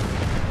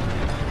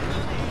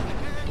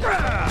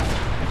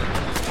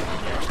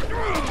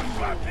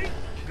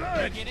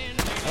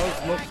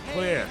 House looks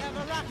clear.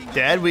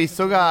 Dead. We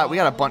got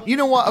a bunch. You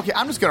know what? Okay,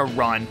 I'm just gonna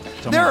run.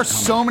 There are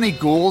so many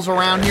ghouls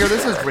around here.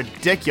 This is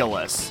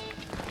ridiculous.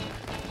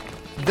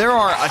 There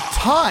are a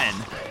ton.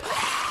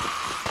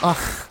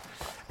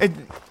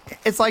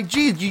 It's like,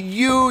 geez,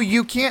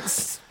 you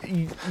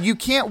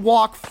can't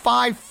walk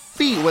 5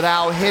 feet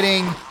without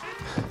hitting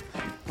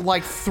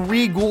like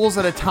 3 ghouls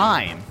at a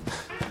time.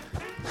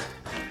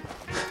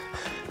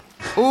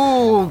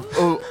 Ooh,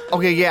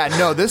 okay, yeah,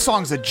 no, this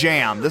song's a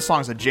jam. This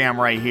song's a jam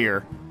right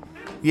here.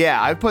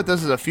 Yeah, I put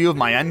this as a few of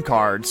my end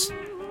cards.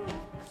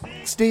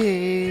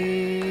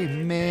 Stay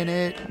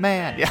Minute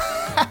Man. Yeah.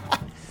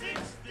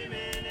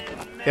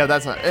 Yeah,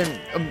 that's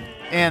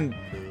and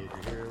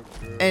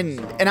I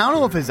don't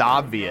know if it's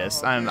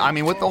obvious. I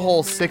mean, with the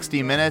whole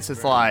 60 minutes,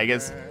 it's like,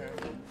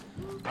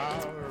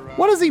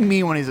 what does he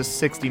mean when he's a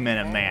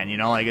 60-minute man? You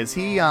know, like, is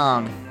he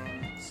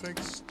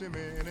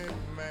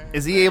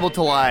able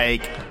to,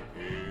 like,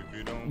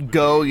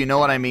 go, you know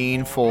what I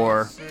mean,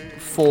 for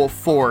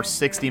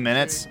 60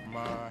 minutes?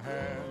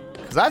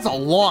 Because that's a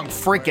long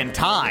freaking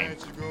time.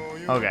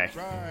 Okay.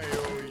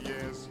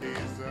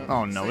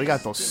 Oh no, we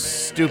got those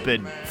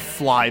stupid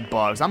fly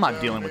bugs. I'm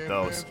not dealing with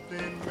those.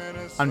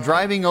 I'm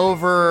driving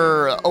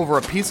over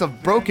a piece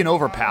of broken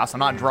overpass. I'm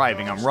not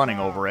driving, I'm running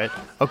over it.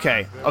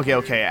 Okay.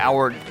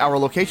 Our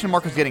location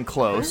marker's getting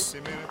close.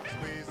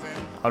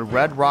 A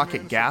Red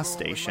Rocket gas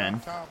station.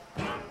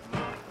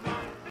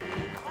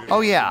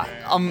 Oh yeah.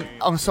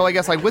 So I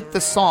guess, like, with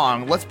the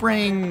song, let's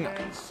bring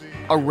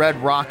a Red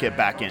Rocket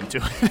back into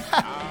it.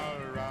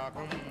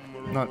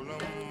 No.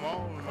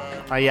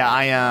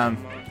 Yeah,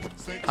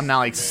 I'm now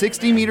like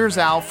 60 meters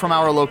out from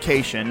our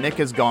location. Nick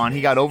is gone. He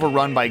got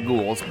overrun by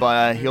ghouls,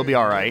 but he'll be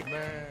all right.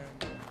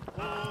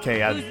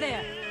 Okay. Who's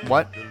there?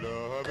 What?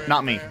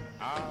 Not me.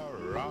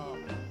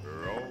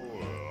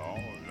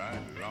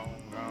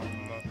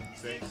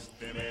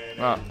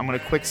 I'm gonna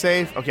quick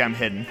save. Okay, I'm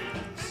hidden.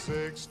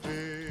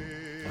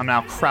 I'm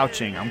now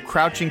crouching. I'm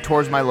crouching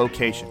towards my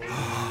location.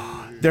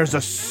 There's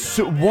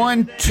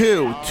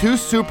two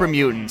super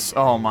mutants.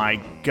 Oh my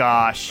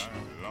gosh.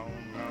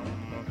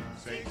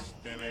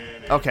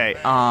 Okay,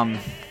 let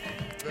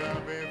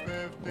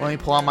me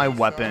pull out my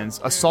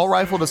weapons. Assault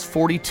rifle does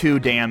 42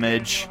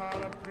 damage,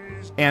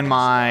 and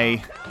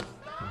my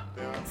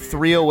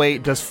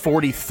 308 does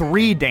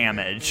 43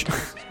 damage.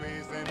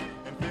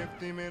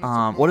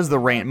 What is the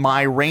range?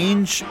 My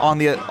range on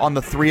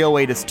the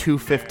 308 is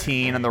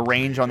 215, and the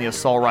range on the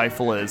assault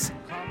rifle is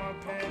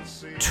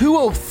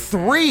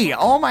 203.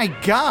 Oh my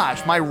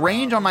gosh, my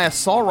range on my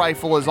assault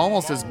rifle is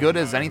almost as good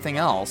as anything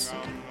else.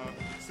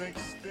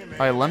 All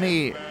right, let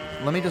me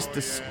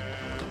just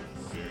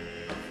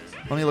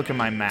let me look at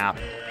my map.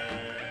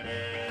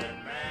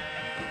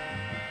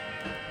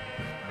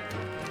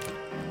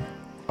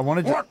 I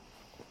want to. What?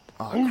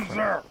 Who's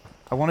there?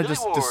 I want to Billy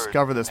just Ward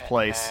discover this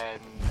place.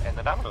 And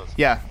the Dominoes.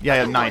 Yeah,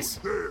 nice.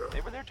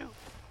 They were there too.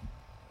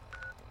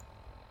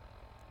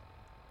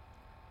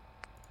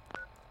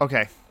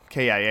 Okay,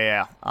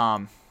 yeah.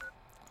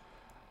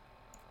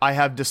 I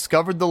have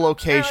discovered the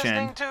location.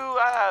 You're listening to,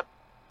 crap!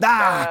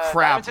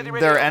 Diamond City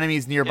Radio? There are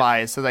enemies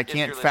nearby, so I If can't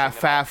you're listening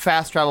to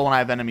fast travel when I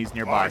have enemies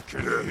nearby.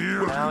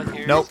 Now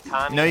here's Nope.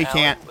 Connie No, you Allen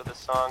can't. with a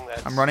song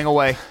that's I'm running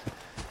away.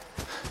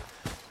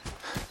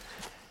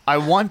 I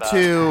want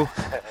to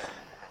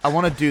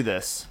do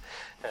this.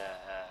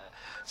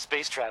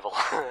 Space travel.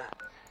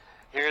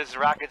 Here's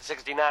Rocket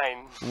 69.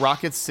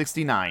 Rocket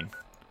 69.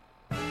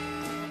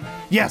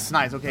 Yes,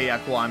 nice. Okay, yeah,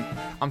 cool.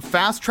 I'm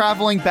fast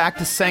traveling back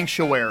to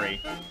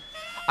Sanctuary.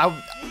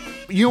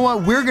 You know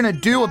what? We're gonna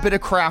do a bit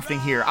of crafting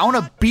here. I want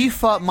to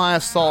beef up my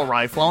assault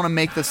rifle. I want to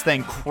make this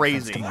thing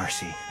crazy.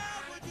 Marcy.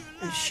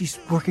 She's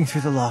working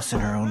through the loss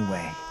in her own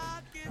way.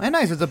 And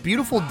nice. It's a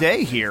beautiful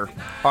day here.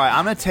 All right,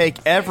 I'm gonna take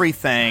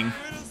everything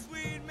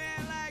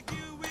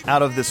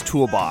out of this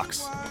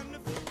toolbox.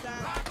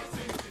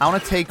 I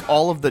want to take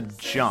all of the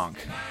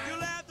junk.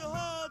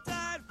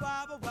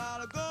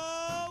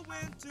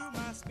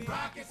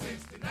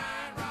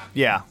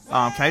 Yeah.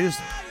 Can I just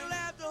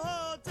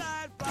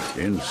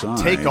Inside,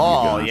 take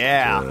all? you got,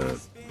 Yeah.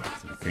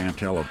 Can't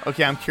tell if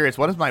Okay, I'm curious.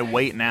 What is my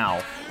weight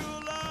now?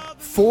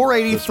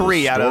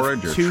 483 out of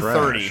storage or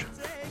 230. trash?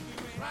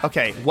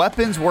 Okay,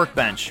 weapons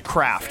workbench,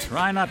 craft.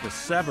 Try not to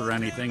sever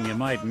anything you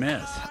might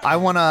miss. I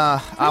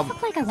wanna, I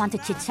look like I want to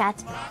chit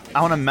chat.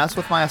 I wanna mess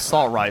with my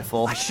assault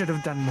rifle. I should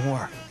have done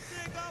more.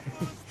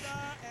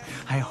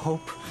 I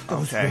hope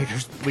those Okay,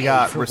 raiders we pay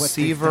got for what they've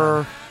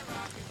receiver.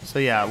 So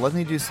yeah, let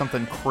me do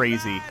something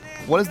crazy.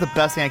 What is the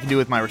best thing I can do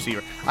with my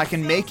receiver? I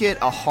can make it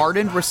a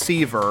hardened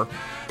receiver,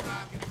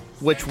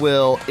 which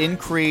will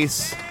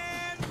increase.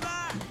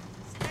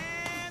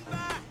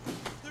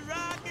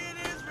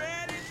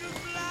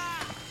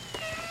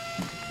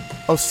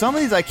 Oh, some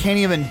of these I can't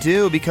even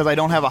do because I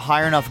don't have a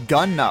high enough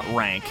gun nut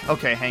rank.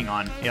 Okay, hang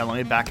on. Yeah, let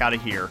me back out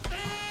of here.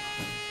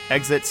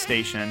 Exit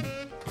station.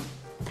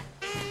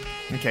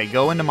 Okay,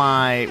 go into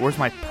my... Where's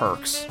my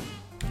perks?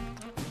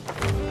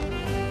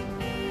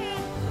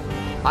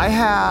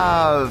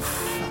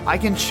 I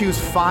can choose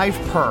 5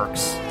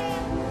 perks.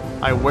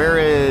 Where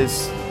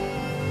is...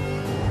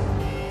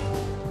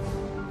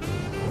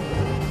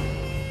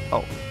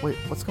 Oh, wait,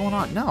 what's going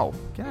on? No,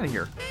 get out of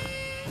here.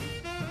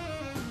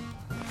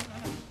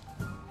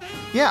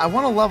 Yeah, I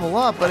want to level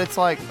up, but it's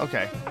like,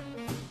 okay.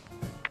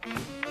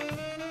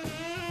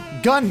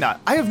 Gun nut.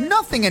 I have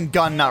nothing in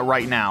gun nut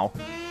right now.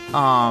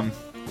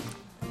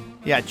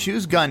 Yeah,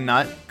 choose gun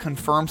nut.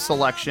 Confirm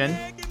selection.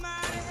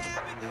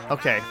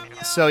 Okay,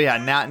 so yeah,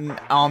 now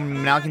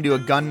I can do a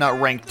gun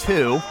nut rank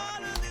 2.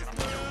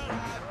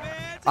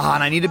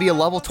 And I need to be a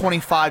level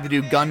 25 to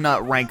do gun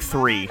nut rank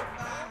 3.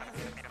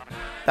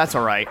 That's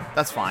alright.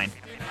 That's fine.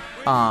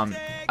 I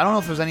don't know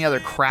if there's any other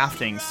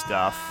crafting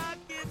stuff.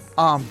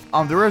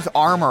 There is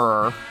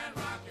armorer,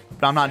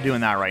 but I'm not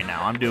doing that right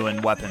now. I'm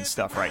doing weapon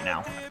stuff right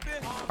now.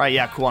 Alright,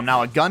 yeah, cool. I'm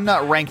now a gun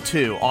nut rank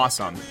 2.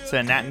 Awesome.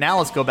 So now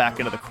let's go back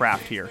into the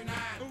craft here.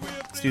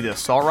 Let's do the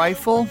assault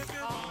rifle.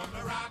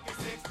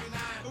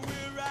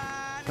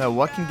 So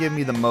what can give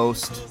me the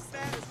most?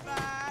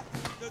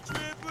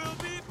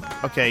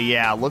 Okay,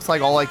 yeah, looks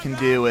like all I can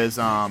do is,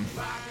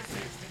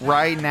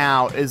 right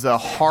now is a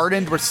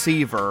hardened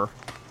receiver,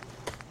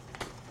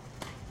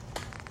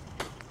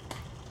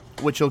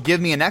 which will give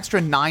me an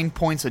extra 9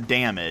 points of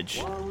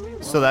damage.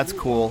 So that's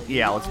cool.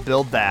 Yeah, let's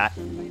build that.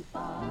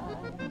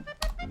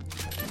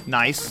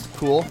 Nice.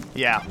 Cool.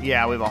 Yeah, we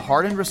have a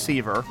hardened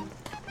receiver.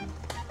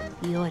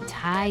 You're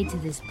tied to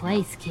this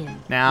place, kid.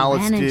 Now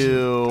let's Manage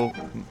do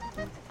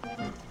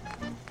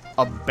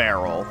a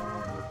barrel.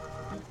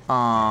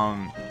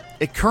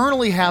 It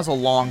currently has a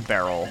long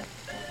barrel.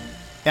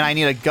 And I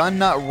need a gun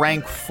nut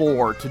rank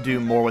 4 to do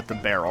more with the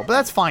barrel, but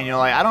that's fine. You know,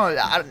 like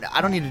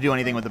I don't need to do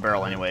anything with the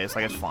barrel anyways.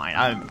 Like it's fine.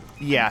 I'm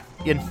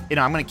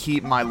gonna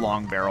keep my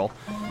long barrel.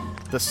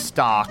 The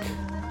stock.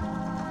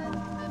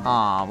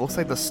 Looks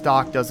like the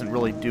stock doesn't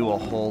really do a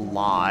whole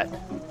lot.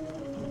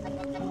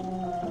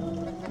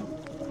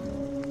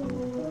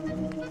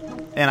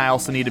 And I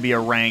also need to be a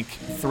rank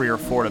 3 or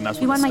 4 to mess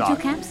with You want the my stock.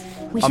 2 caps?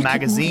 We A should keep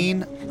magazine.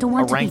 moving. Don't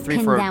want a to rank be 3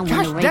 pinned for. down when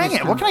Gosh the dang raiders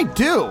it! What come. can I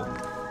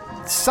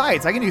do?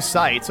 Sights. I can do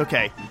sights.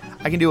 Okay.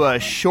 I can do a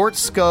short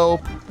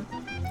scope,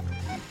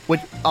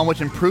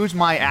 which improves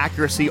my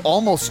accuracy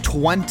almost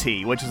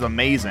 20, which is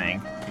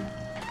amazing.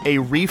 A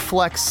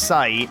reflex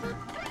sight,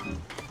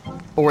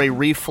 or a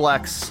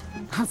reflex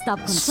I'll stop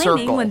complaining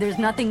circle. when there's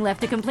nothing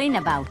left to complain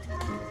about.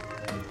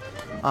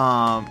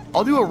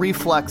 I'll do a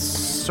reflex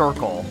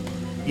circle.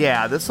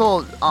 Yeah,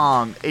 this'll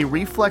a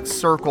reflex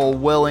circle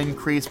will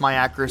increase my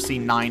accuracy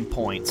 9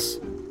 points.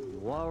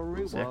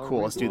 Yeah,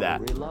 cool. Let's do that.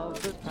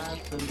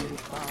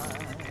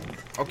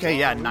 Okay,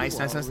 yeah, nice.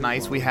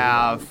 We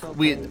have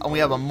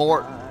a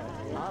more.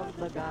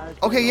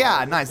 Okay,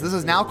 yeah, nice. This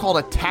is now called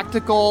a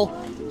tactical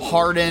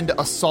hardened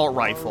assault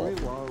rifle.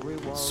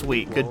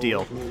 Sweet, good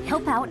deal.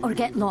 Help out or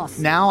get lost.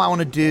 Now I want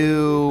to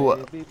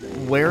do...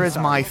 Where is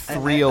my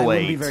 308? I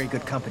wouldn't be very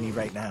good company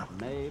right now.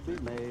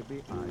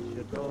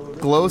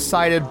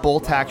 Glow-sighted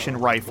bolt-action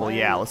rifle.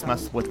 Yeah, let's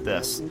mess with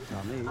this.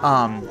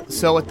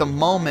 So at the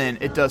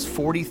moment, it does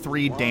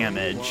 43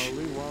 damage.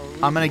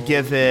 I'm going to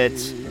give it...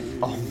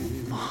 Oh,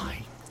 my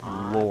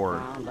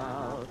lord.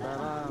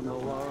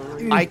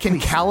 I can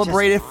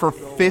calibrate it for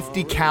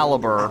 50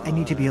 caliber. I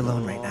need to be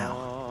alone right now.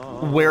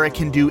 Where it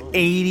can do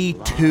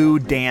 82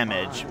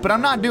 damage. But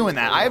I'm not doing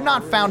that. I have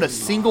not found a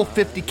single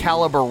 50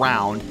 caliber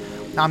round.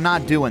 I'm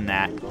not doing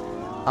that.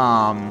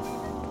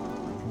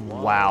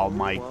 Wow,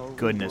 my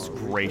goodness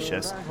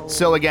gracious.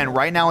 So again,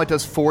 right now it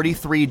does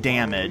 43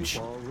 damage.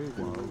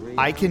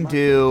 I can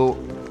do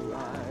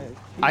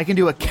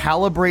a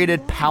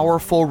calibrated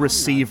powerful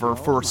receiver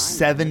for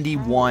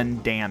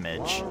 71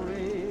 damage.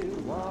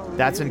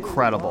 That's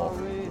incredible.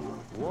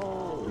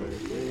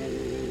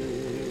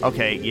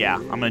 Okay, yeah,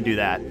 I'm gonna do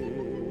that.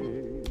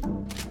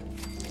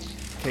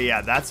 Okay,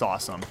 yeah, that's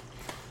awesome.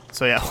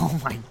 So yeah, oh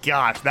my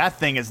gosh, that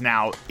thing is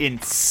now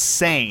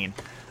insane.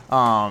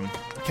 Can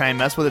I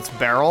mess with its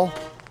barrel?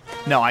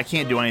 No, I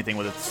can't do anything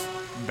with its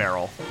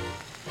barrel.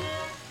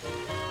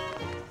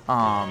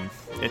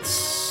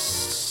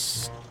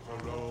 It's...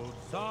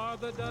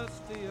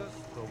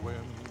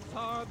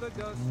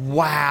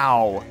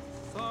 Wow.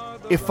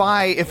 If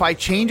I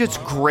change its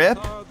grip,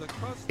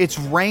 its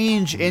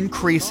range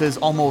increases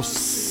almost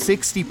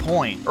 60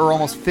 points, or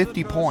almost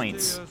 50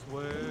 points.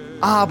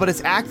 But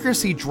its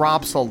accuracy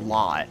drops a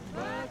lot.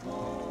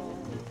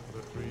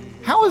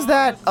 How is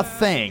that a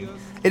thing?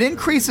 It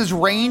increases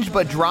range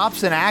but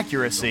drops in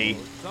accuracy.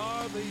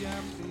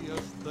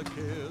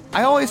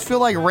 I always feel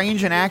like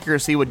range and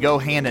accuracy would go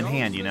hand in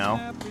hand, you know?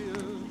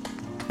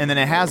 And then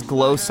it has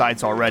glow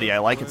sights already. I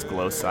like its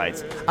glow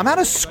sights. I'm out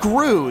of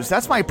screws.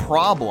 That's my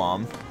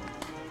problem.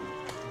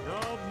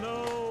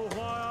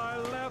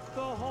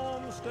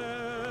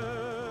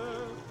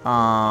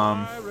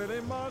 I'm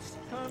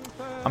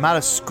out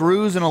of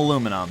screws and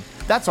aluminum.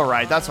 That's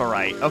alright, that's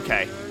alright.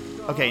 Okay.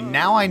 Okay,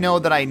 now I know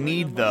that I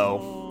need,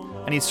 though.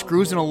 I need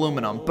screws and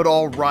aluminum. But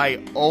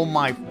alright, oh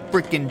my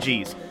freaking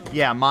jeez.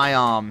 Yeah, my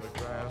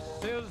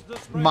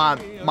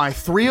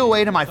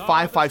 308 and my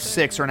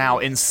 556 are now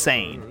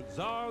insane.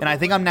 And I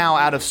think I'm now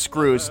out of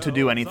screws to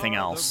do anything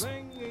else.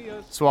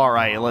 So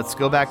alright, let's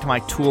go back to my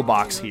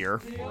toolbox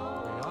here.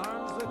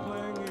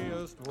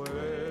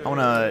 I want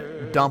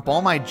to dump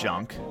all my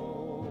junk.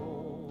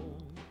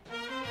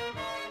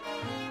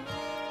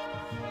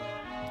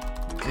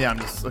 Yeah, I'm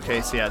just...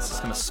 Okay, so yeah, it's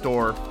just going to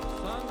store...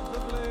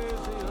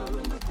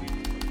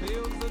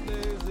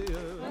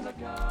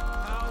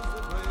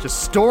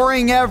 Just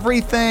storing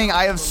everything.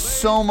 I have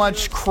so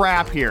much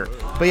crap here.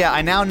 But yeah,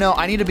 I now know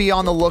I need to be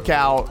on the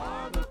lookout.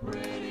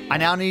 I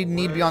now need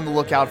to be on the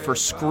lookout for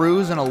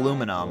screws and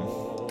aluminum.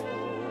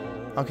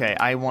 Okay,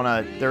 I want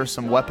to... There's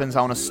some weapons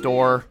I want to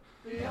store.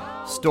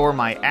 Store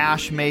my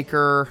ash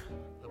maker.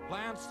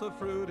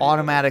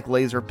 Automatic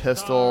laser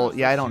pistol.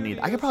 Yeah, I don't need...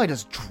 I could probably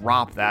just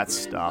drop that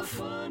stuff.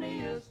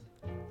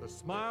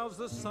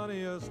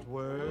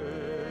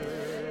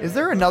 Is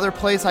there another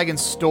place I can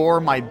store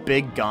my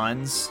big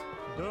guns?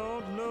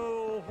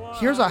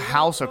 Here's a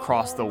house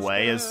across the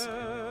way.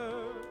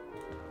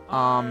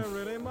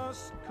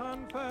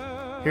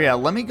 Here, yeah,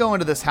 let me go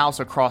into this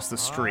house across the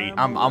street.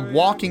 I'm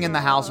walking in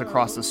the house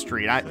across the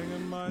street.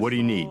 What do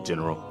you need,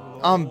 General?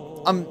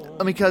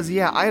 Because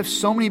yeah, I have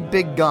so many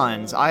big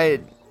guns. I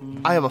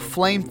have a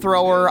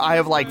flamethrower. I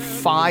have like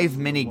 5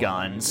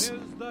 miniguns,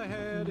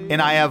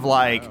 and I have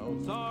like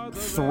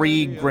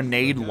 3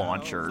 grenade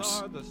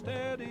launchers.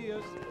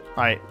 All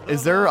right,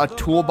 is there a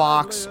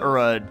toolbox or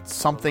a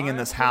something in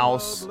this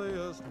house?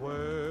 Is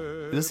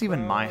this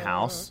even my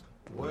house?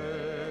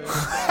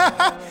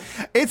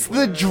 It's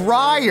the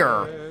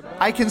dryer.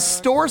 I can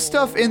store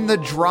stuff in the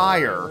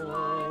dryer.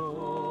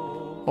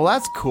 Well,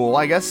 that's cool.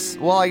 I guess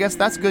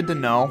that's good to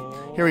know.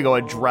 Here we go,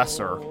 a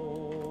dresser.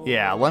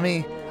 Yeah,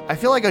 I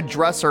feel like a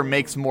dresser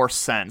makes more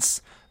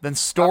sense than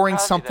storing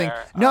something.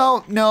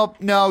 No.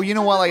 You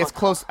know what? Like, it's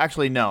close.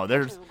 Actually, no.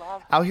 There's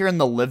out here in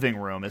the living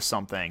room is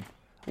something.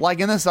 Like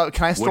in this,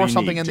 can I store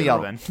something in the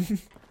oven?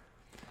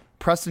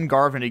 Preston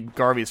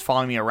Garvey is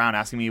following me around,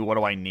 asking me what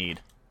do I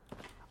need.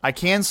 I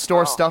can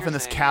store stuff in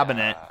this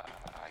cabinet.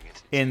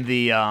 In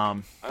the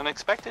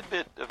unexpected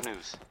bit of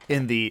news.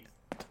 In the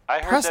I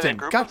heard Preston, that a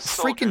group God of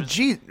freaking soldiers...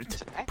 G.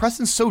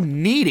 Preston's so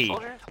needy.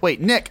 Soldiers? Wait,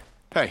 Nick.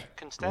 Hey,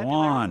 go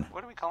on.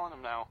 What are we calling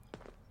them now?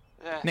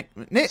 Nick,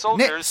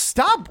 soldiers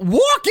stop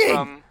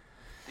walking!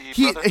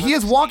 He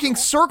is walking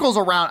circles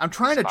around. I'm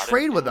trying to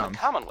trade with him.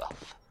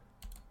 Commonwealth.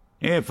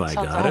 If I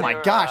got it. Oh my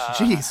gosh,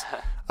 jeez.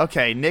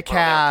 Okay, Nick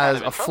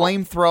has a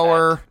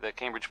flamethrower the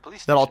Cambridge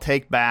Police that I'll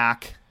take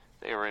back.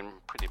 They were in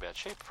pretty bad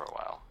shape for a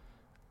while.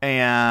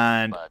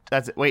 And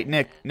that's it. Wait,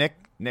 Nick. The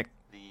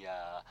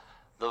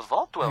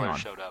Vault Dweller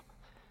showed up.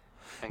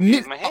 and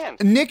gave him a hand.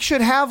 Nick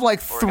should have like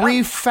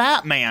 3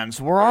 Fat Mans.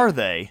 Where are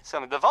they?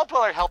 So the Vault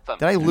Dweller helped them.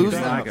 Did I lose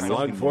Anything them? I can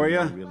lug for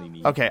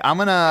you? Okay, I'm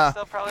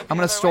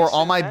gonna store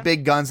all my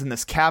big guns in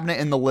this cabinet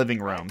in the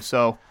living room.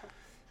 So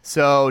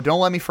don't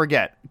let me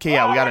forget. Okay,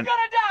 yeah,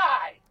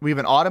 we have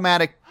an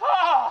automatic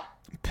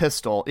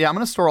pistol. Yeah, I'm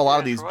gonna store a lot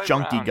of these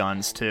junky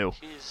guns too.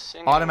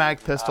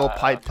 Automatic pistol,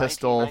 pipe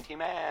pistol. Take it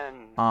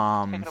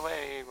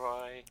away,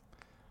 Roy.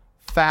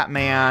 Fat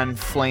Man,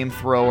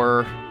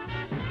 flamethrower,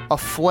 a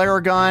flare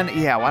gun.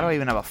 Yeah, why do I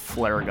even have a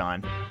flare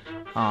gun?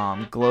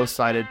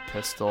 Glow-sighted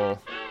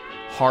pistol,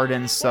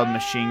 hardened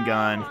submachine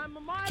gun.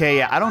 Okay,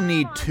 yeah, I don't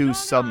need 2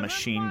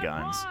 submachine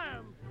guns.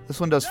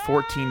 This one does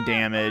 14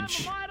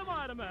 damage.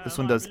 This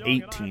one does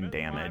 18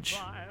 damage.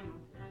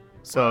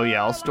 So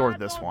yeah, I'll store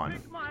this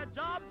one.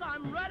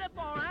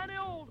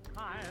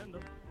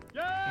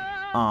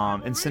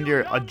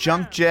 Incendiary, a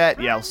junk jet.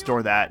 Yeah, I'll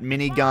store that.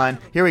 Minigun.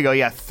 Here we go.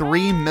 Yeah,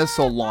 3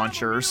 missile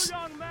launchers.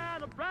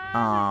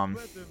 A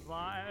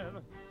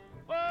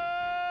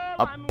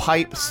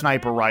pipe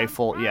sniper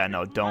rifle. Yeah,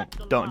 no,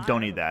 don't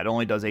need that. It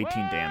only does 18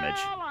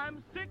 damage.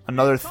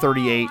 Another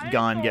 38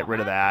 gun. Get rid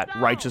of that.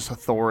 Righteous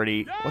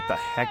Authority. What the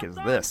heck is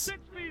this?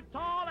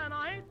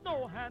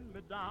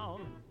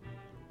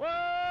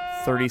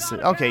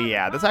 36. Okay,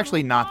 yeah, that's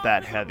actually not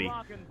that heavy.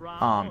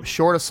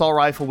 Short assault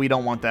rifle. We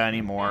don't want that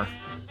anymore.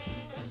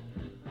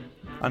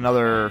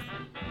 Another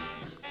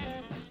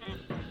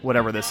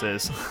whatever this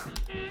is.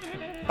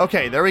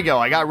 Okay, there we go.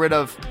 I got rid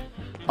of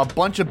a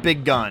bunch of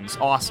big guns.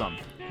 Awesome.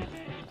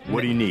 What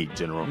do you need,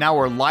 General? Now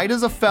we're light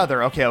as a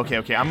feather. Okay.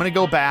 I'm gonna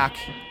go back.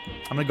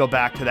 I'm gonna go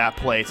back to that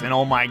place. And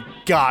oh my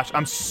gosh,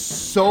 I'm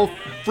so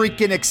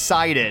freaking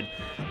excited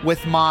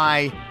with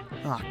my.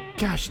 Oh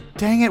gosh,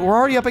 dang it! We're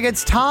already up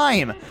against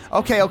time.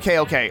 Okay.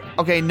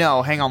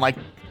 No, hang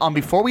on.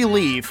 Before we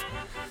leave.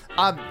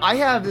 I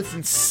have this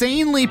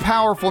insanely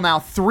powerful now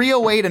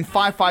 308 and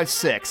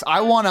 556. I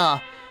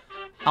wanna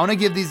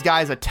give these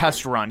guys a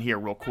test run here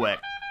real quick.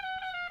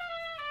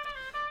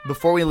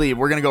 Before we leave,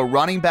 we're gonna go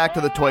running back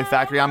to the toy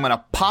factory. I'm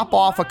gonna pop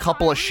off a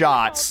couple of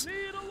shots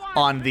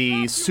on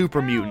the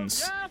super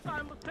mutants.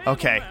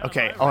 Okay.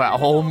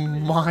 Oh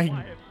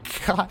my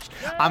gosh,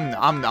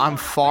 I'm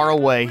far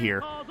away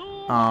here.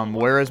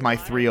 Where is my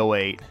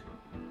 308?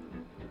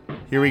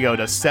 Here we go.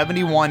 Does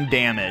 71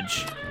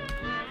 damage.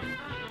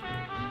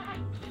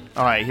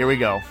 All right, here we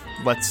go.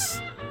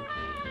 Let's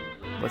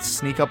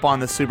sneak up on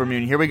the super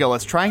mutant. Here we go.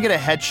 Let's try and get a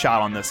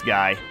headshot on this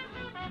guy.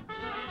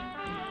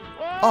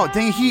 Oh,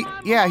 dang, he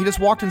just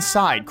walked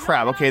inside.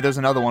 Crap. Okay, there's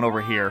another one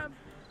over here.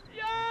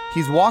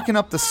 He's walking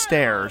up the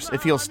stairs.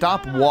 If he'll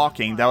stop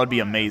walking, that would be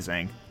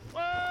amazing.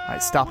 All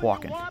right, stop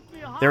walking.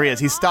 There he is.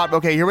 He stopped.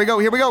 Okay, here we go.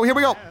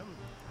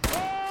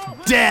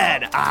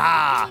 Dead.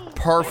 Ah,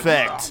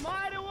 perfect.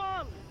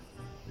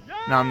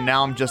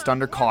 Now I'm just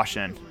under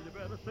caution.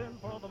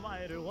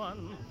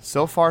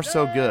 So far,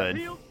 so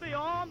good.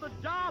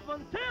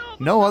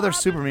 No other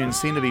super mutants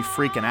seem to be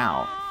freaking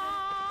out.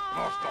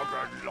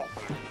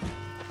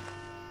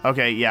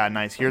 Okay, yeah,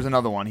 nice. Here's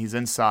another one. He's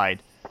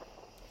inside.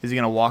 Is he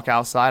going to walk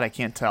outside? I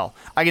can't tell.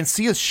 I can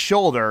see his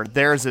shoulder.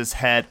 There's his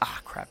head. Ah,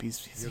 crap.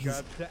 He's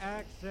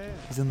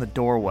in the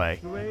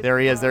doorway. There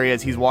he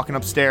is. He's walking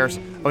upstairs.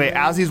 Okay,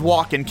 as he's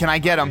walking, can I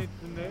get him?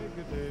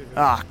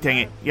 Ah, dang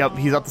it. Yep,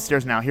 he's up the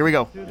stairs now. Here we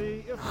go.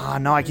 Ah,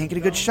 no, I can't get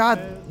a good shot.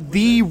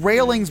 The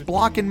railing's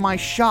blocking my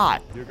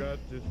shot.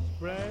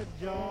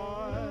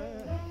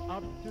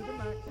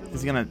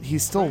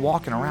 He's still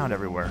walking around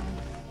everywhere.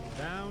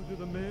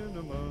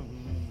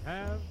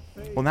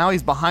 Well, now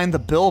he's behind the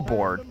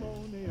billboard.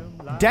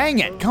 Dang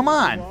it, come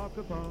on.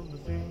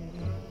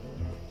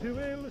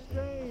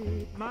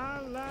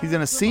 He's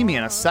gonna see me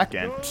in a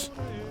second.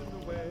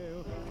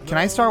 Can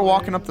I start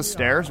walking up the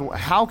stairs?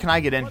 How can I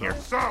get in here?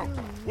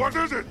 What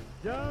is it?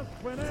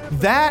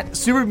 That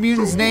super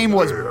mutant's name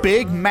was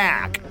Big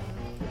Mac.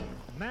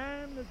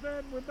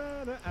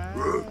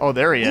 Oh,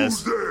 there he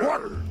is.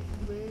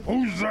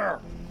 Who's there?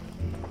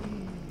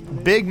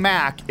 Big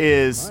Mac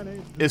is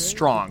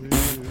strong.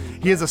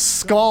 He has a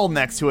skull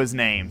next to his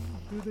name.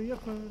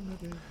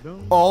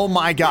 Oh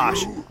my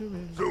gosh.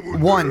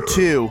 1,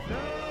 2.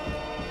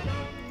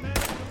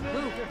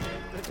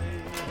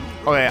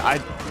 Okay,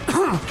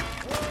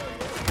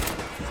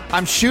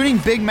 I'm shooting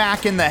Big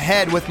Mac in the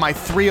head with my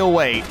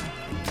 308.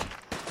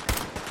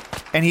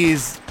 And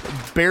he's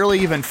barely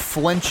even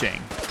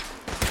flinching.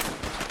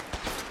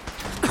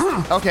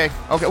 Okay.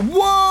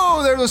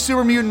 Whoa! There's a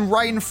super mutant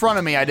right in front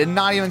of me. I did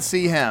not even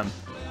see him.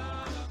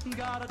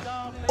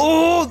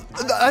 Oh!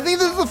 I think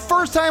this is the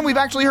first time we've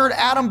actually heard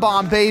Atom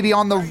Bomb Baby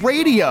on the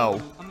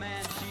radio.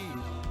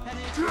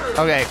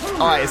 Okay,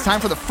 alright, it's time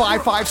for the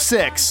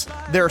 556.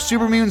 There are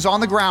super mutants on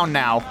the ground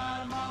now.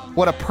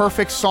 What a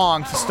perfect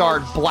song to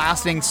start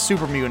blasting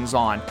super mutants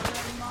on.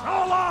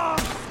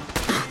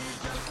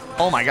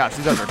 Oh my gosh,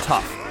 these guys are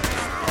tough.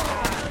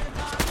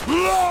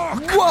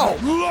 Look! Whoa!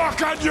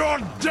 Look at your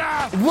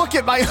death! Look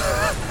at my...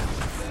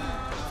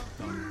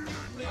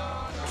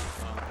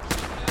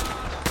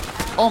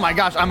 Oh my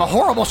gosh, I'm a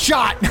horrible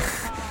shot!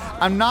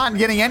 I'm not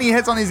getting any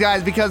hits on these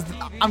guys because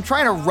I'm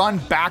trying to run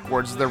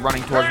backwards as they're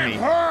running towards me.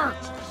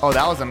 Oh,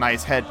 that was a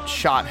nice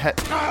headshot.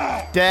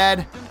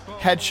 Dead.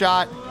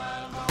 Headshot.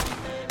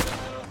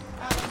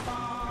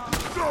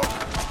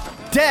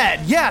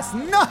 Dead. Yes,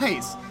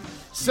 nice.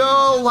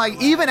 So,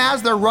 like, even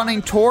as they're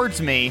running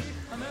towards me,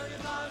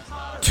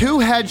 2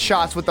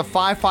 headshots with the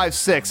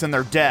 5.56 and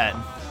they're dead.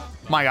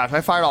 My gosh,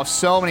 I fired off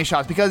so many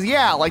shots because,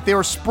 yeah, like they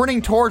were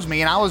sprinting towards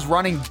me and I was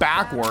running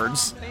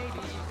backwards.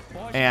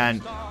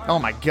 And, oh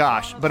my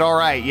gosh. But all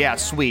right, yeah,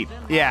 sweet.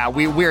 Yeah,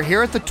 we're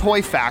here at the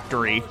toy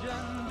factory.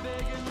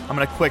 I'm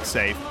going to quick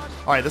save.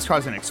 All right, this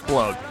car's going to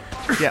explode.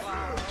 Yeah,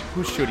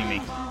 who's shooting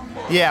me?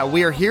 Yeah,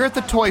 we are here at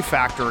the toy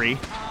factory.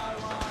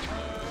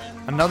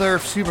 Another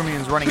super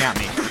mutant's running at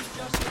me.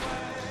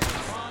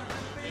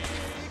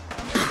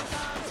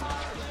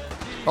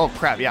 Oh,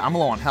 crap. Yeah, I'm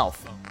low on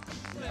health.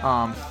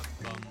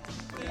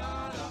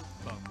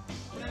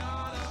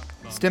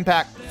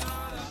 Stimpack.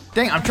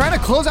 Dang, I'm trying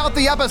to close out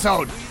the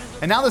episode.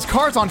 And now this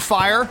car's on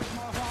fire.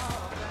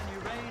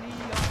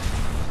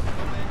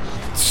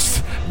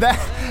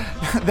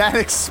 That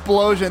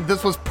explosion,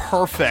 this was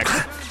perfect.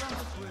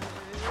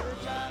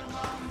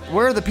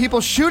 Where are the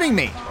people shooting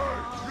me?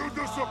 You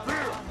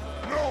disappear.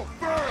 No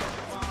fair.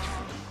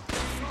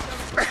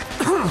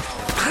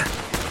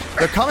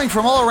 They're coming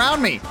from all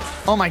around me.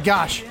 Oh my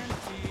gosh.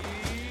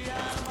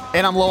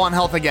 And I'm low on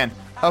health again.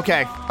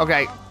 Okay.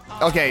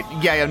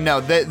 Yeah,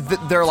 no,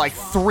 there are like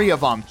 3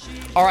 of them.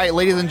 All right,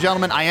 ladies and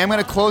gentlemen, I am going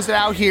to close it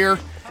out here.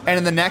 And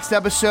in the next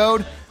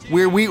episode,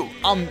 we're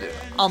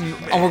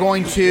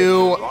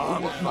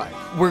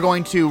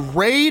going to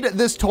raid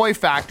this toy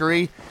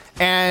factory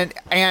and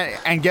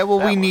get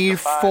what we need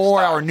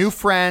for our new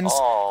friends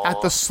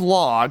at the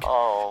Slog.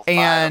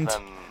 And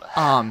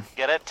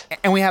get it?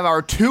 And we have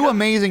our 2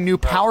 amazing new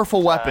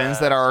powerful weapons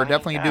that are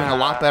definitely doing a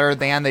lot better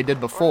than they did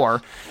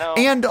before.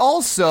 And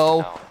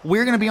also,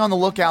 we're going to be on the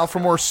lookout for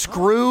more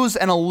screws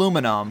and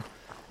aluminum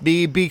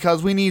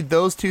because we need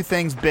those 2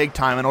 things big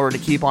time in order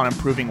to keep on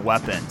improving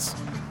weapons.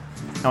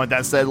 And with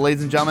that said,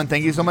 ladies and gentlemen,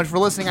 thank you so much for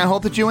listening. I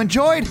hope that you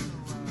enjoyed.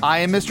 I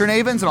am Mr.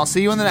 Navins, and I'll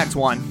see you in the next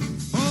one.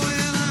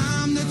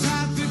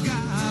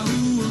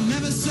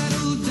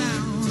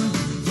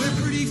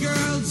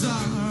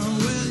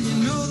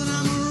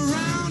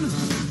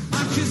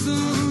 Kiss